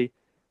 I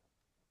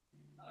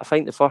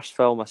think the first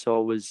film I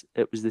saw was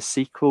the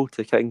sequel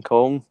to King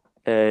Kong.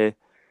 It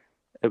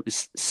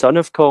was Son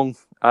of Kong.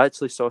 I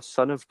actually saw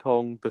Son of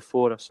Kong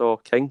before I saw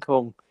King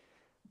Kong.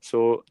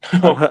 So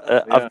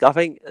I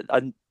think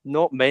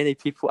not many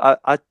people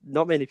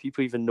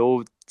even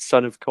know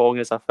Son of Kong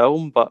as a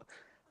film, but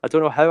I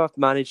don't know how I've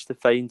managed to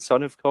find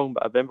Son of Kong,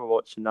 but I remember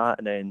watching that,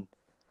 and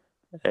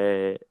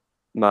then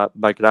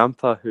my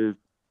grandpa, who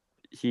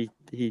he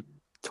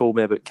told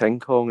me about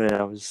King Kong, and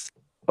I was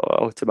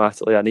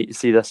automatically, I need to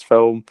see this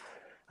film,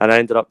 and I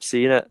ended up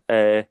seeing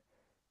it.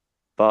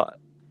 But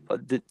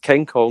the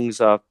King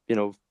Kong's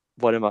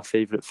one of my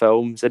favourite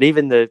films, and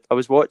even I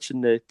was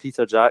watching the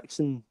Peter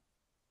Jackson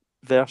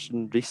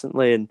version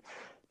recently, and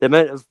the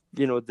amount of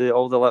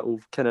all the little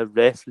kind of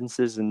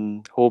references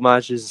and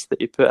homages that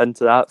he put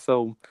into that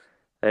film,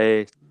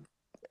 in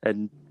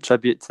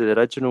tribute to the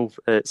original,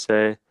 it's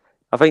I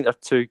think they're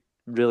two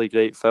really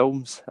great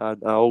films. I'll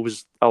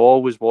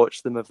always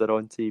watch them if they're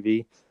on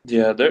TV.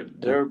 Yeah,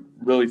 they're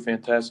really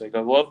fantastic. I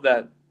love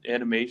that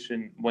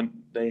animation when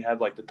they had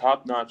like the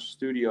top-notch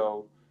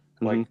studio,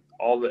 like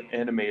all the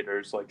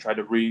animators like try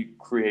to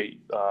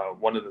recreate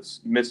one of the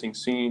missing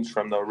scenes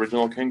from the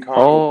original King Kong.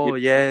 Oh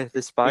yeah,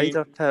 the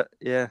spider pit.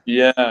 Yeah,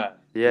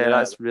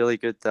 that's really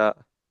good.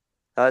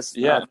 That's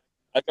I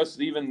guess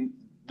even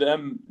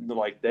them,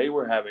 like, they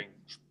were having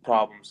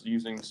problems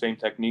using the same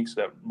techniques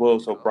that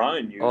Willis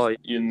O'Brien used. Oh,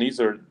 and these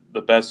are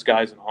the best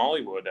guys in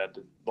Hollywood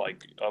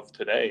of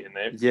today, and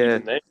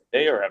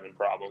they are having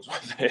problems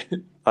with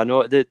it. I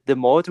know the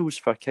models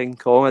for King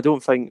Kong. I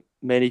don't think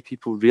many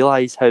people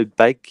realise how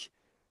big.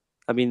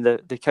 I mean,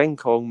 the King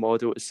Kong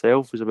model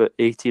itself was about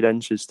 18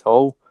 inches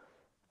tall,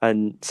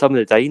 and some of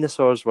the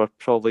dinosaurs were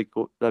probably.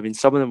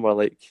 Some of them were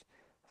like,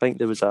 I think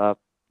there was a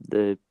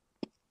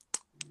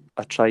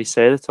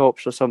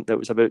Triceratops or something that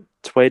was about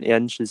 20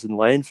 inches in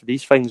length.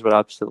 These things were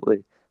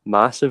absolutely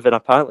massive, and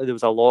apparently there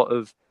was a lot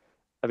of,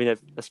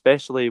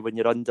 especially when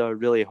you're under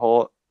really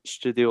hot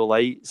studio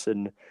lights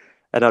and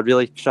in a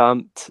really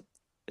cramped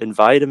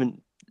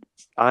environment,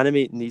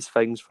 animating these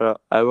things for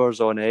hours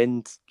on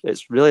end,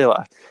 it's really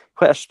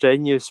quite a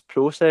strenuous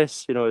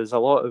process. There's a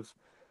lot of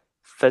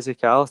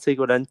physicality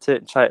going into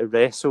it and trying to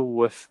wrestle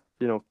with,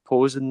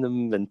 posing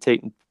them and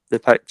taking the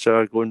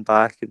picture, going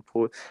back and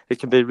pose. It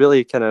can be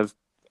really kind of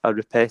a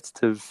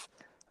repetitive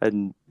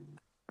and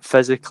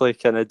physically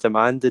kind of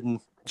demanding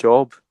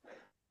job.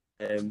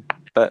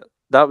 But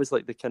that was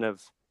like the kind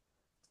of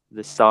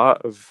the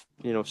start of,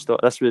 it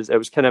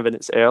was kind of in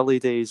its early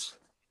days.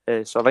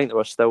 So I think they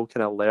were still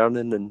kind of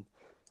learning,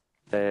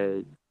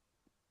 and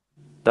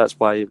that's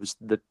why it was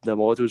the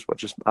models were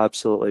just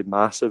absolutely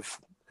massive.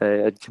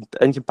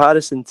 In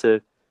comparison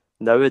to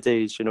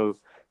nowadays,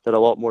 they're a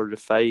lot more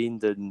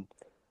refined and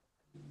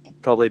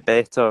probably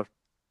better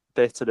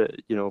at,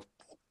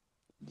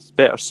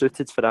 better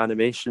suited for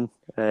animation.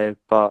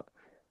 But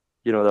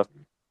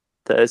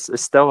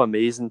it's still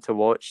amazing to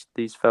watch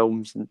these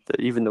films,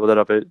 even though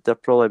they're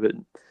probably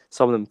about,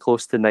 some of them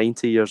close to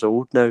 90 years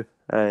old now,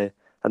 and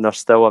they're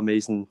still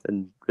amazing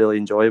and really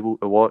enjoyable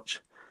to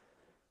watch.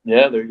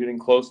 Yeah, they're getting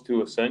close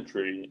to a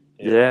century.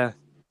 Yeah,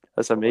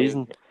 that's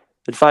amazing.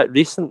 In fact,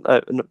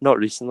 not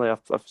recently, a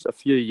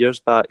few years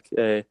back,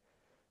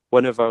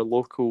 one of our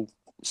local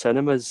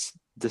cinemas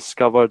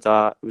discovered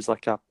that it was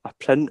like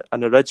an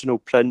original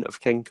print of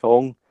King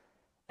Kong,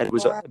 and it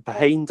was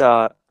behind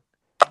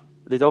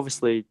they'd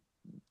obviously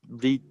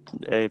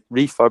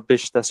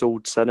refurbished this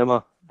old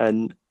cinema,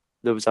 and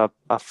there was a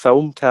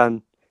film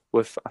can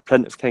with a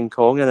print of King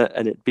Kong in it,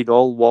 and it'd been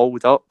all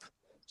walled up,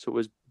 so it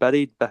was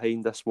buried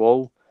behind this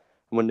wall.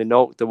 And when they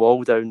knocked the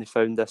wall down, they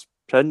found this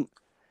print.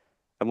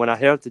 And when I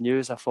heard the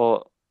news, I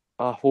thought,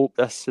 I hope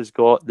this has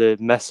got the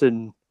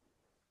missing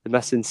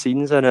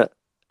scenes in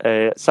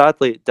it.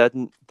 Sadly, it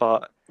didn't,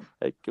 but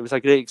it was a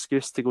great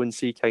excuse to go and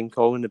see King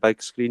Kong on the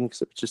big screen,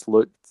 because it just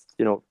looked,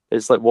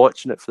 it's like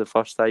watching it for the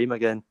first time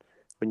again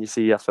when you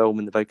see a film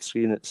on the big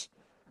screen. It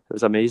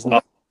was amazing.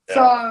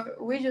 So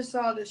we just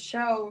saw the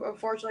show.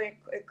 Unfortunately,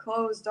 it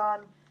closed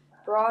on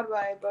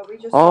Broadway, but we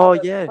just Oh,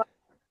 saw yeah.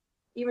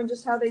 Even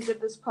just how they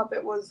did this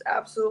puppet was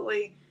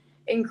absolutely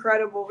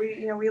incredible.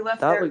 We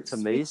left That there looked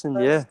amazing,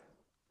 speechless. yeah.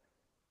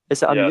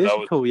 Is it a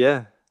musical?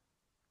 Yeah.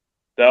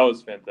 That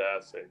was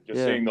fantastic. Just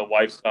Yeah. seeing the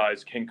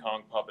life-size King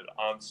Kong puppet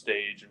on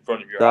stage in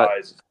front of your That-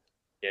 eyes.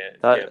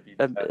 Can't beat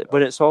that.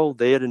 When it's all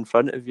there in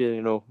front of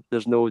you,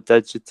 there's no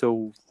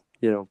digital,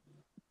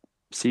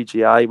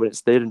 CGI. When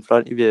it's there in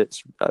front of you,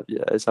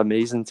 it's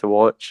amazing to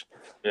watch.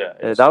 Yeah,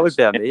 that would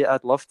be amazing.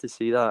 I'd love to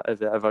see that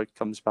if it ever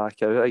comes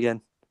back out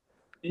again.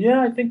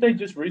 Yeah, I think they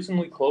just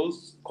recently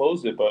closed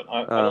it, but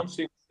I don't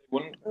see.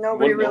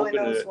 Nobody really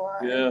knows why.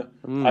 Yeah,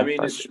 I mean,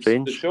 that's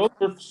strange. The shows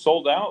were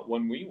sold out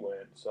when we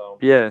went, so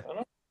yeah. I don't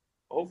know.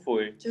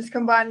 Hopefully, just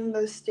combining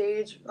the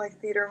stage like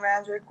theater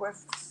magic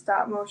with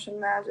stop motion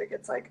magic,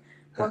 it's like,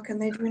 what can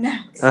they do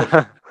next?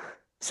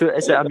 So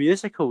is it a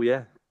musical?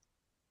 Yeah.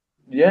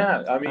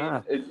 Yeah, I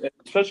mean,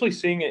 especially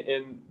seeing it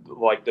in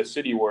like the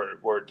city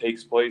where it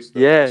takes place.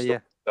 The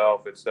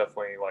itself, it's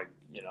definitely like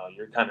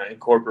you're kind of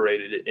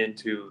incorporated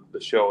into the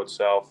show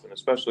itself, and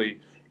especially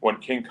when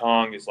King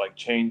Kong is like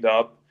chained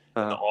up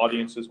and the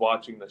audience is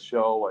watching the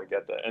show, like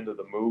at the end of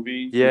the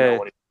movie. Yeah,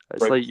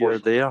 it's like you're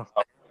there.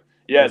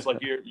 Yeah, it's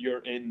like you're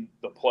in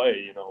the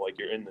play, like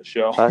you're in the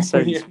show. That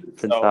sounds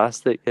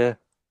fantastic. Yeah.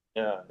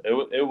 Yeah,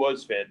 it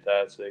was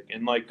fantastic,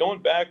 and like going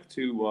back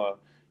to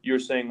you were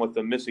saying with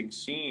the missing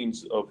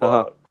scenes of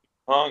Kong,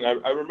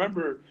 I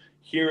remember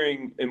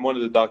hearing in one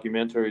of the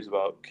documentaries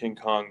about King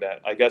Kong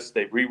that I guess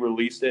they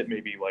re-released it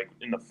maybe like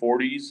in the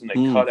 40s, and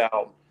they cut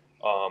out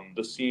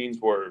the scenes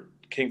where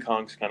King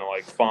Kong's kind of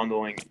like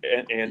fondling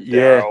Aunt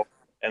Darrow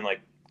and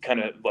like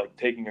kind of like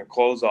taking her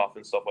clothes off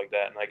and stuff like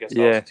that, and I guess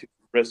that was too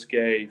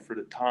risque for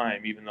the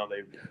time, even though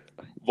they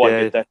like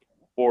it that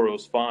before it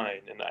was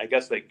fine, and I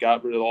guess they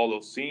got rid of all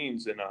those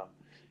scenes, and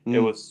it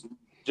was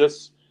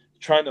just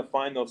trying to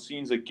find those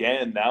scenes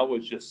again. That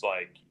was just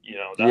like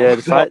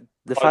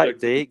the fact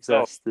they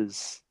exist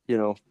is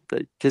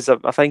because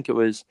I think it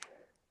was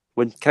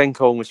when King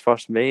Kong was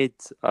first made.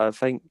 I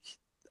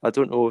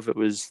don't know if it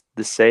was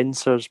the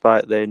censors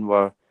back then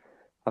were.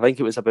 I think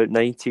it was about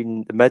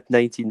the mid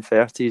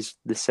 1930s.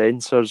 The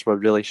censors were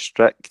really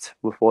strict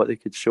with what they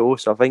could show.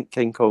 So I think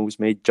King Kong was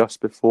made just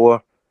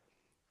before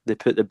they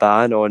put the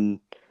ban on,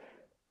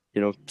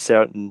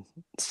 certain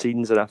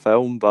scenes in a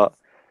film. But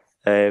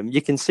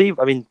you can see,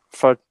 I mean,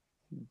 for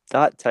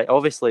that time,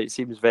 obviously it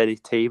seems very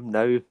tame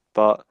now,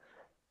 but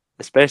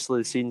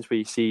especially the scenes where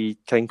you see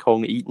King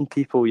Kong eating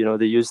people,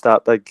 they used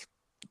that big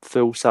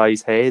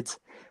full-size head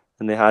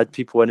and they had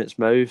people in its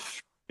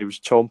mouth. It was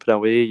chomping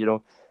away,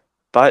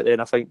 Back then,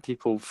 I think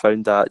people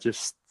found that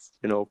just,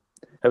 it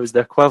was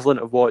the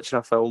equivalent of watching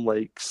a film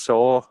like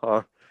Saw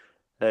or,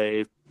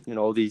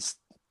 all these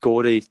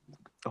gory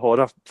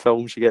horror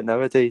films you get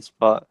nowadays.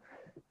 But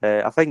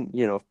I think,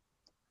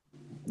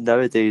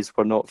 nowadays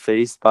we're not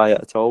fazed by it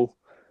at all.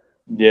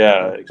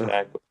 Yeah,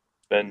 exactly.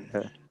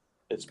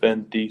 It's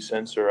been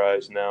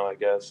desensorized now, I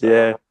guess.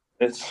 Yeah.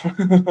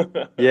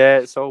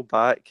 It's all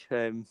back,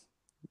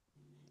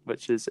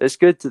 which it's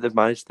good that they've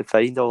managed to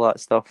find all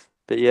that stuff.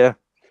 But yeah.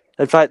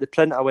 In fact, the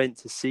print I went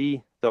to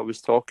see that I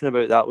was talking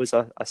about, that was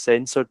a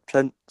censored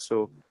print.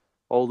 So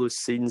all those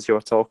scenes you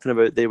were talking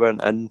about, they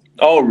weren't in.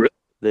 Oh,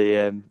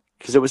 really?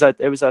 Because it was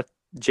a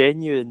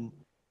genuine.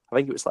 I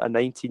think it was like a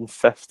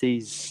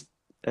 1950s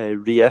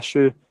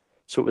reissue.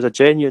 So it was a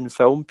genuine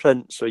film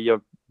print. So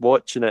you're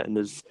watching it, and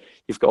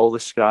you've got all the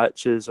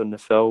scratches on the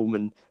film,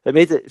 and it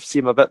made it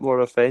seem a bit more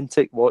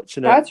authentic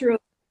watching it. Really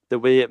the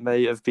way it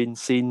might have been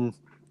seen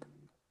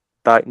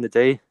back in the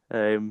day.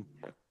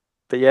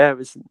 But yeah, it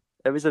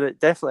was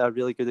definitely a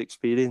really good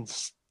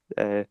experience.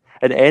 In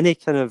any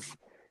kind of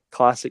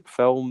classic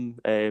film,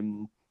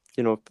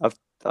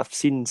 I've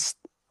seen.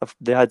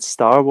 They had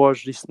Star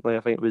Wars recently. I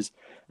think it was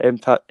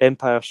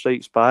Empire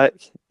Strikes Back,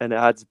 and it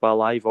had a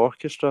live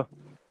orchestra.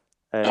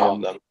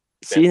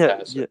 Seeing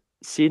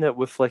it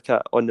with like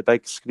on the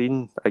big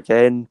screen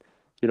again,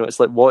 it's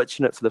like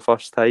watching it for the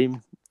first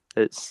time.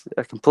 It's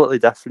a completely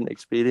different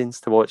experience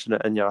to watching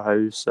it in your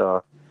house.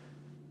 Or,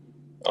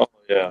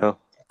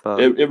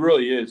 it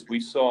really is. We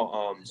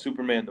saw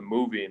Superman the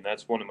movie, and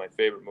that's one of my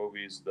favorite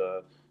movies.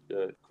 The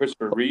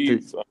Christopher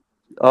Reeve.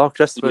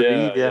 Christopher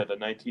Reeve, the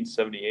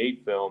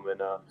 1978 film,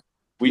 and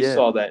we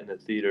saw that in the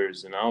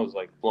theaters, and I was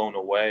like blown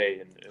away.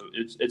 And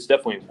it's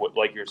definitely,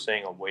 like you're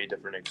saying, a way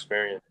different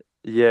experience.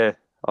 Yeah,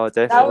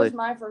 definitely. That was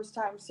my first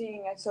time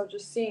seeing it, so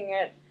just seeing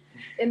it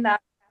in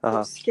that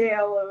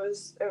scale,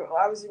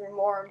 I was even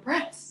more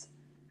impressed.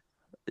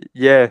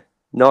 Yeah,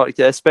 not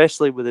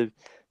especially with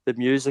the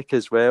music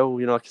as well.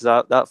 You know,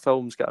 because that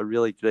film's got a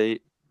really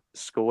great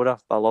score.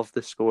 I love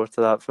the score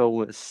to that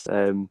film. It's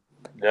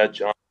Yeah,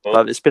 John.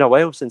 but it's been a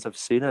while since I've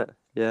seen it.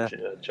 Yeah.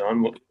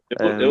 John. It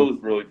was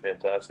really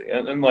fantastic,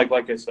 and like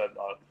I said,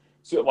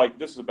 so like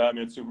this is a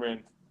Batman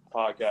Superman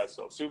podcast,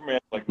 so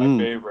Superman's like my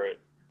favorite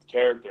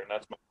character, and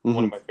that's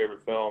one of my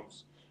favorite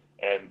films.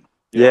 And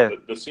you know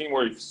the scene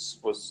where he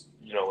was,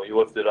 you know, he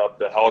lifted up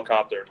the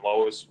helicopter and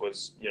Lois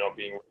was, you know,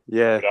 being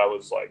I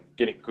was like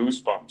getting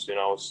goosebumps. You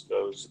know, it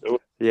was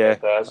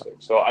fantastic.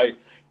 So I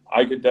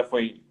could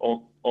definitely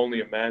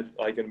only imagine.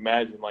 I can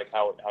imagine like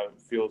how it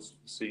feels to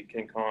see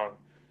King Kong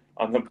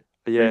on the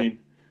screen.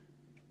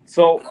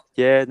 So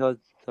no,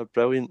 they're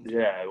brilliant.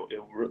 Yeah,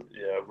 it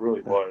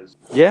really was.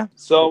 Yeah.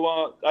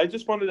 So I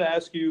just wanted to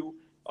ask you,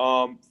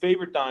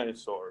 favorite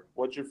dinosaur.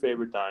 What's your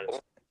favorite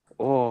dinosaur?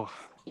 Oh,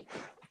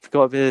 it's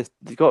got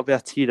to be a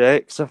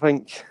T-Rex. I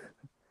think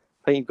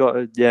you've got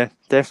to,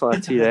 definitely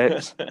a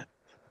T-Rex.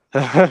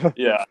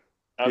 Yeah,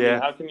 I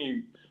mean, how can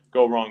you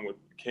go wrong with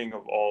king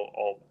of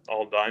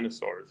all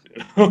dinosaurs?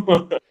 You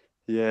know?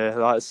 Yeah,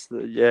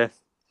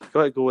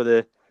 got to go with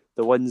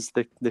the ones,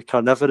 the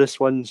carnivorous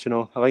ones. You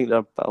know, I think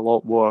they're a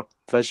lot more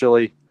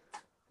visually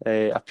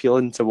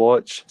appealing to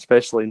watch,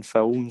 especially in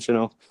films. You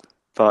know,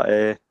 but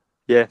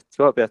it's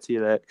got to be a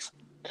T-Rex.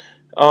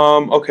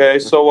 Okay,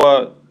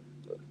 so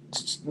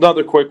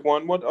another quick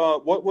one.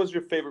 What was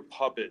your favorite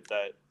puppet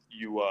that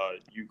you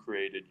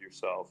created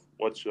yourself?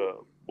 What's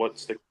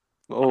the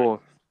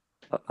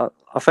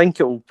I think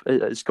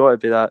it's got to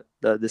be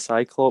the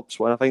Cyclops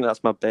one. I think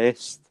that's my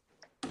best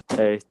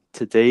to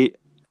date.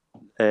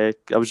 I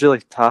was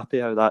really happy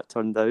how that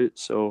turned out.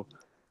 So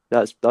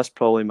that's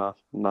probably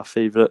my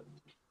favorite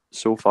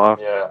so far.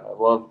 Yeah, I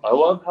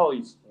love how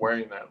he's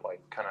wearing that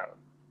like kind of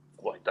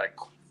like that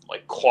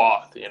like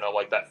cloth, you know,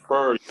 like that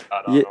fur you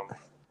got on him.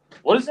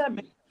 What does that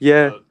mean?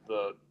 Yeah.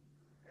 The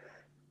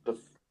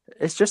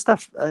It's just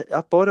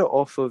I bought it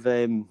off of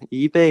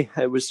eBay.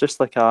 It was just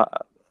like I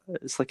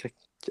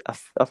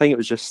think it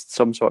was just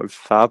some sort of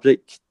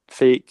fabric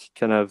fake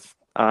kind of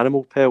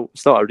animal pelt.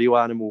 It's not a real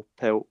animal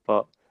pelt,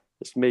 but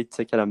it's made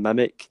to kind of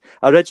mimic.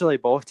 I originally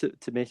bought it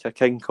to make a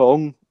King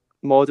Kong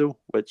model,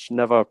 which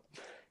never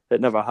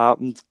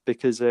happened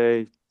because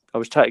I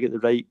was trying to get the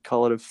right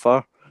colour of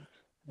fur.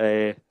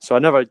 So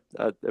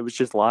it was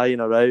just lying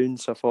around.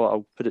 So I thought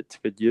I'll put it to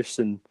good use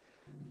and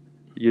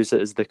use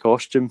it as the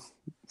costume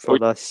for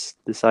the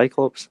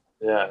Cyclops.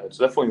 Yeah, it's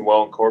definitely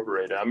well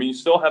incorporated. I mean, you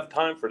still have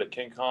time for the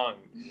King Kong,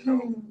 you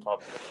know.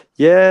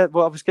 Yeah,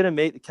 well, I was going to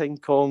make the King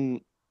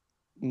Kong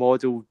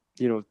model,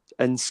 you know,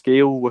 in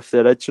scale with the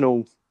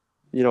original,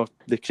 you know,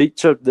 the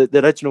creature, the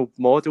original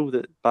model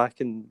that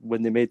back in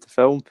when they made the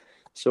film.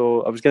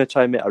 So I was going to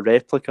try and make a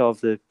replica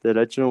of the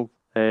original,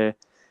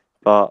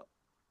 but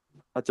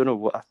I don't know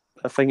what.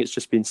 I think it's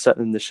just been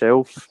sitting on the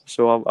shelf.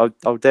 So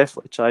I'll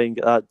definitely try and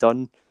get that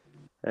done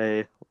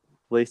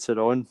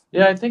later on.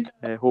 Yeah, I think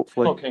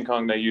hopefully King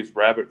Kong they used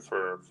rabbit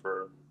for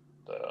the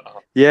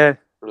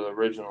for the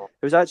original.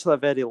 It was actually a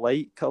very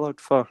light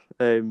coloured fur.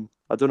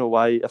 I don't know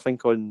why. I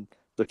think on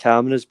the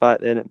cameras back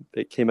then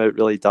it came out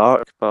really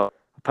dark, but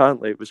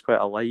apparently it was quite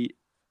a light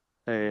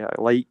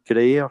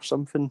grey or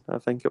something. I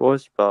think it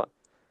was, but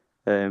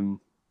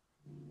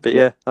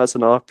yeah, that's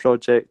another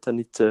project I'll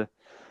need to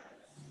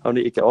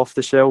get off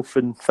the shelf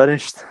and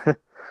finished.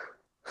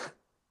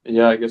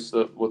 Yeah, I guess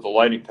with the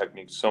lighting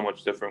technique, so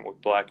much different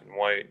with black and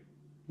white.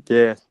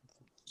 Yeah.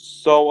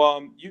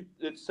 So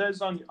it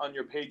says on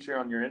your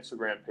Patreon, your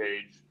Instagram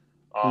page,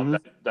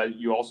 that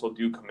you also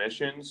do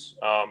commissions.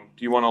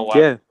 Do you want to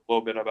elaborate a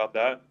little bit about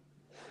that?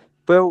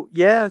 Well,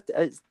 yeah,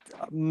 it's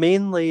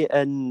mainly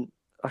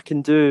I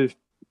can do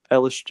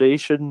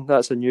illustration.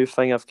 That's a new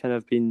thing I've kind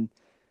of been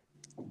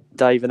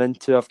diving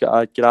into. I've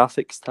got a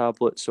graphics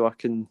tablet, so I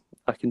can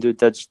do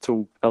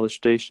digital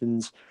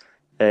illustrations,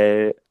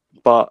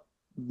 but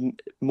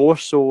more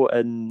so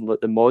in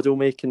like the model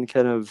making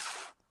kind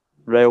of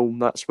realm.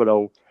 That's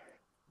where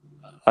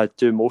I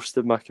do most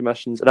of my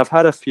commissions, and I've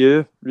had a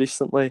few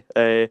recently.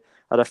 I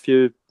had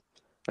a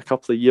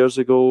couple of years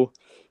ago,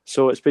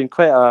 so it's been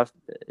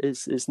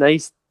it's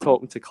nice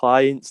talking to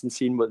clients and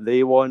seeing what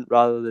they want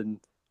rather than,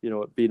 you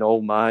know, it being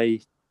all my,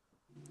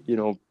 you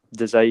know,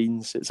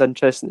 designs. It's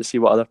interesting to see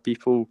what other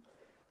people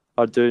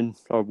are doing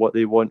or what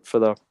they want for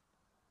their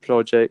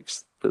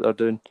projects that they're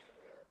doing.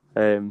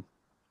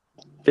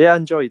 But yeah, I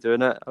enjoy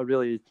doing it. I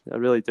really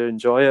do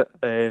enjoy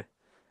it.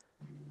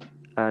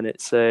 And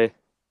it's you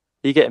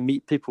get to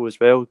meet people as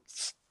well.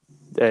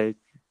 You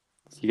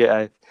get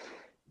to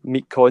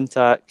meet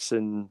contacts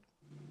and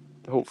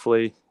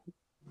hopefully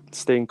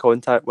stay in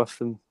contact with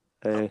them.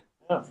 Yeah,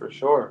 for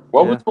sure.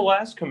 What was the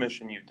last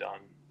commission you've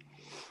done?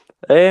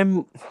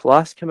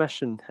 Last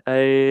commission.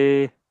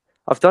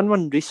 I've done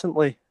one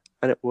recently,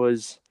 and it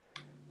was,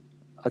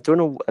 I don't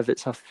know if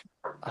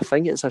I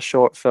think it's a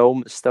short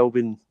film. It's still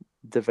been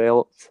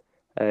developed.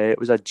 It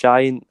was a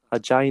giant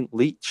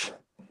leech,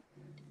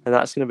 and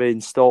that's going to be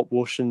in stop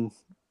motion.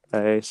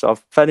 So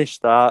I've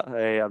finished that.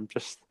 I'm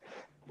just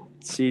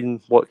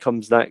seeing what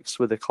comes next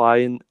with the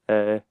client.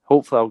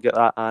 Hopefully I'll get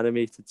that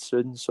animated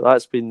soon. So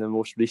that's been the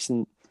most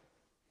recent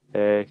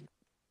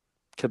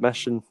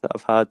commission that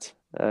I've had.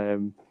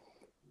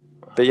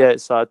 But yeah,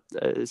 I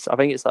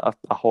think it's a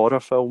horror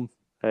film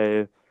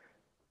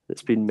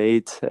that's been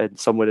made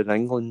somewhere in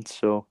England.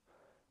 So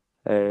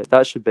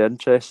that should be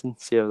interesting.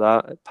 See how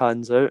that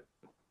pans out.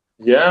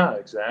 Yeah,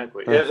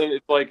 exactly. It's Yeah.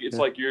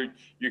 like you're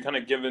kind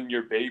of giving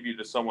your baby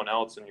to someone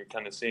else, and you're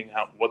kind of seeing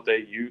what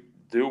they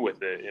do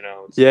with it. You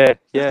know. Yeah.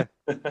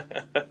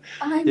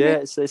 I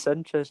Yeah, it's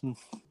interesting.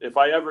 If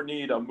I ever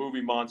need a movie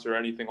monster or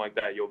anything like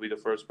that, you'll be the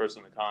first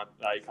person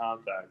I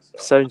contact. So.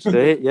 Sounds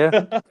great.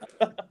 Yeah,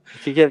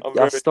 if you get I'm a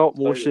very stop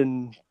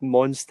motion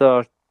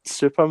monster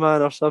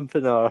Superman or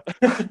something, or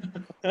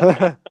all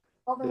the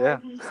Yeah.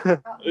 way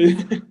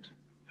from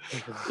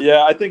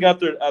Yeah, I think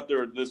after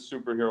this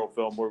superhero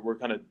film, we're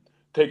kind of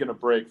taking a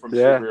break from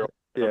Yeah, superhero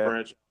and yeah. a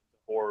branch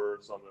horror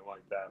or something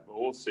like that. But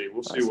we'll see.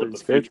 We'll see That what the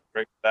sounds good. future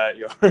brings that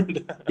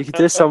yard. You could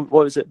do some.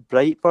 What was it?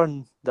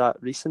 Brightburn.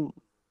 That recent.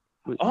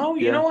 Oh,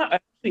 you Yeah. know what? I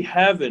actually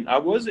haven't. I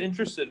was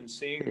interested in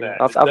seeing Yeah.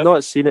 that. I've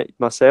not seen it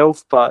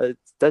myself, but it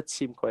did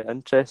seem quite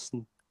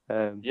interesting.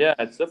 Yeah,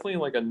 it's definitely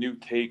like a new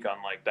take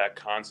on like that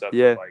concept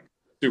Yeah. of like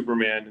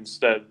Superman.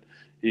 Instead,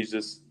 he's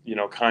this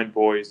kind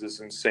boy. He's this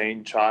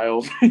insane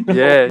child.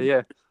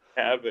 Yeah.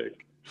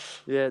 Havoc.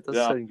 Yeah, it does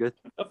Yeah. sound good.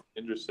 I'm definitely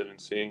interested in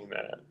seeing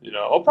that.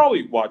 I'll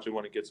probably watch it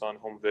when it gets on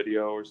home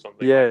video or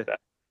something Yeah. like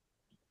that.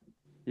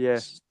 Yeah.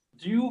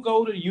 Do you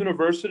go to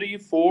university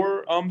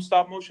for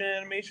stop motion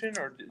animation,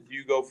 or do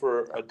you go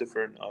for a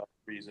different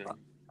reason?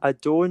 I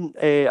don't.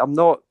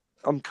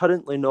 I'm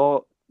currently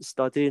not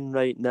studying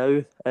right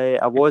now.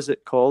 I was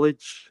at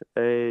college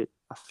a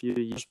few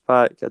years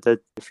back. I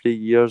did 3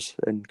 years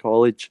in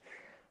college.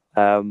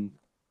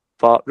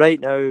 But right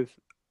now,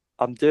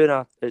 I'm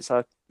doing it's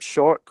a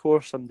short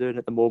course I'm doing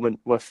at the moment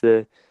with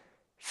the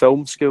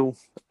film school,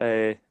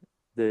 the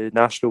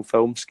National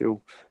Film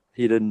School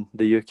here in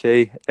the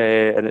UK,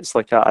 and it's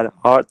like an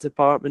art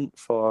department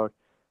for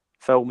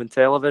film and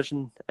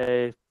television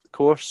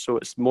course. So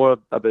it's more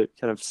about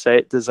kind of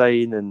set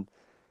design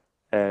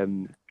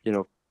and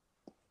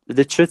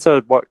the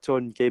tutor worked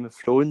on Game of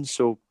Thrones,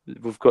 so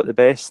we've got the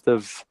best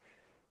in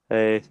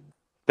the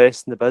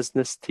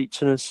business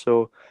teaching us.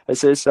 So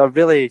it's a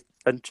really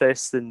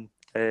interesting.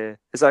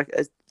 It's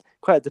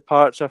quite a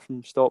departure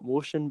from stop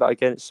motion, but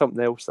again, it's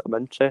something else that I'm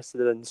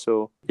interested in.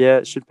 So yeah,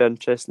 it should be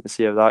interesting to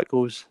see how that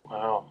goes.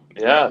 Wow,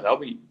 yeah,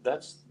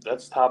 that's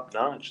top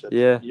notch.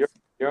 Yeah.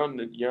 You're on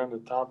the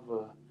top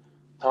of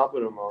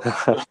the most.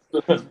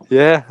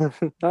 Yeah,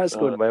 that's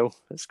going well.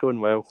 It's going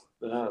well.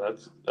 Yeah,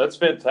 that's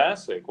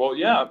fantastic. Well,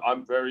 yeah,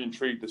 I'm very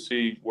intrigued to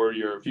see where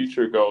your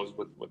future goes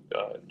with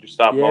your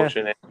stop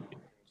motion.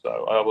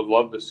 So I would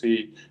love to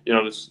see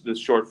this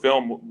short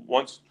film.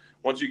 Once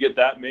you get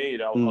that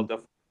made, I'll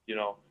definitely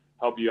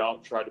help you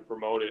out, try to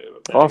promote it.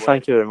 Oh,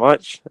 thank you very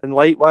much, and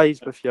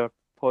likewise with your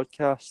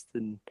podcast,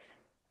 and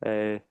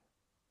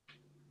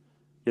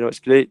it's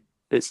great.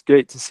 It's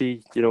great to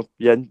see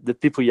the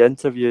people you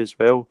interview as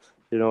well.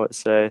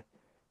 It's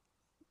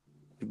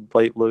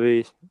like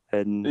Louis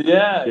and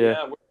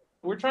yeah.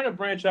 We're trying to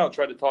branch out,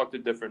 try to talk to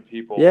different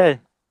people. Yeah.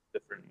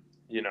 Different,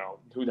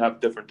 who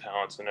have different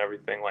talents and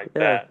everything like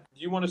that.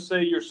 Do you want to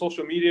say your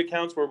social media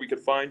accounts where we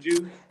could find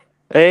you?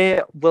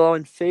 Well,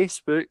 on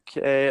Facebook,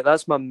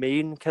 that's my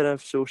main kind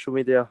of social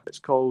media. It's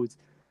called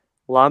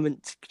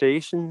Lamont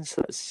Creations.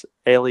 That's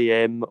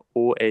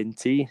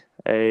LAMONT.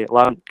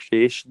 Lamont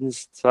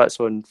Creations. So that's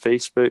on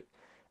Facebook,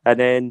 and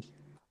then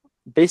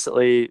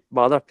basically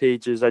my other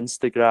pages,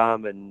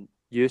 Instagram and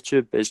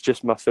YouTube, it's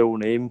just my full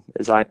name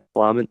is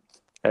Lamont.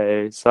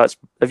 So that's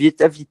if you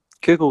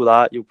Google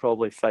that, you'll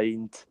probably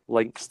find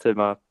links to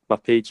my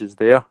pages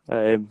there.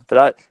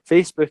 But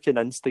Facebook and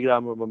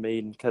Instagram are my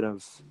main kind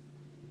of.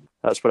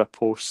 That's where I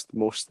post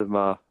most of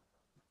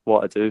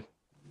what I do.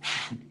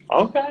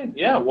 Okay,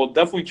 yeah, well,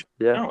 definitely check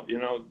it out.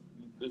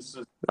 This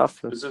is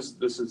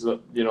a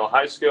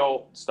high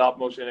scale stop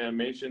motion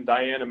animation,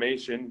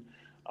 Dianimation,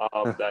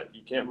 that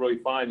you can't really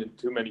find in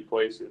too many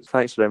places.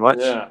 Thanks very much.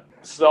 Yeah.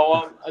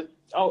 So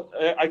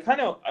I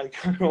kind of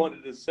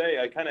wanted to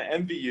say I kind of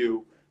envy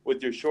you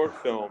with your short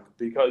film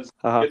because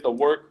you get to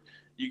work.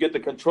 You get to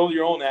control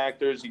your own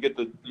actors. You get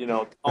to, tell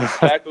them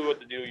exactly what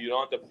to do. You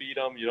don't have to feed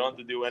them. You don't have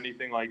to do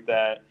anything like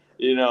that.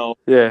 Yeah.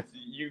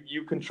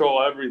 You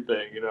control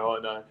everything.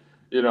 And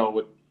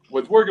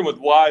with working with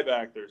live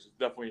actors, it's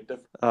definitely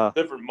a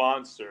different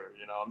monster.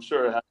 I'm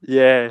sure it has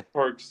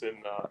perks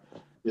and.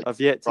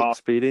 I've yet to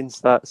experience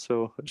that,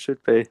 so it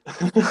should be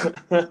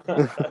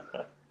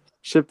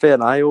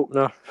an eye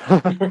opener.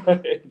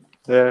 Right.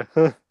 Yeah.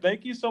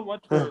 Thank you so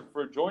much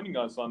for joining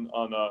us on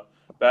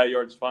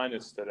Backyard's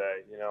Finest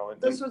today.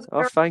 This was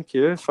thank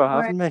you for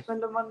having me.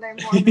 On a Monday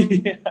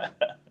morning. Yeah.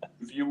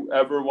 If you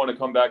ever want to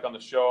come back on the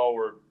show,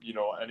 or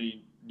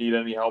need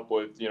any help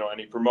with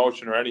any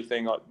promotion or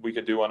anything we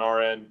could do on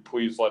our end,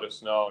 please let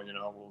us know.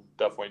 We'll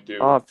definitely do.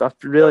 Oh, I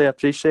really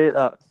appreciate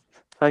that.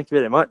 Thank you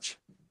very much.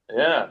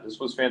 Yeah, this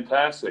was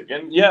fantastic,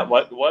 and yeah,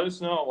 let us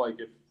know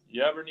if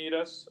you ever need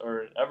us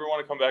or ever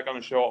want to come back on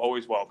the show,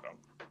 always welcome.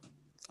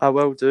 I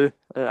will do.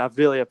 I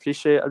really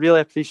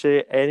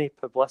appreciate any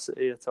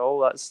publicity at all.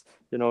 That's,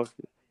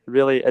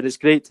 really, and it's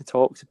great to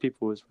talk to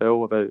people as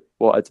well about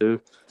what I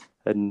do,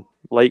 and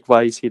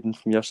likewise hearing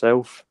from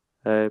yourself.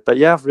 But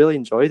yeah, I've really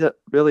enjoyed it.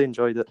 Really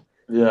enjoyed it.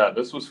 Yeah,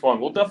 this was fun.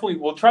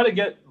 We'll try to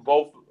get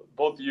both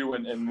you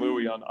and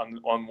Louie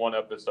on one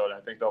episode. I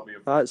think that'll be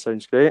That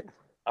sounds great.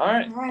 All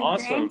right, All right,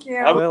 awesome. thank you.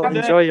 Have a Well, good day.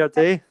 enjoy your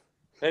day.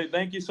 Hey,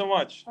 thank you so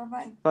much.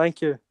 Bye-bye.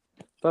 Thank you.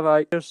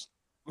 Bye bye.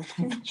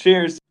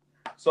 Cheers.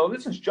 So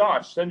this is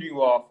Josh sending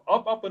you off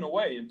up and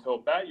away until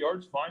Bat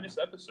Yard's finest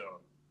episode.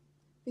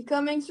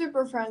 Becoming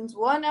super friends,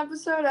 one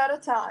episode at a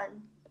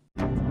time.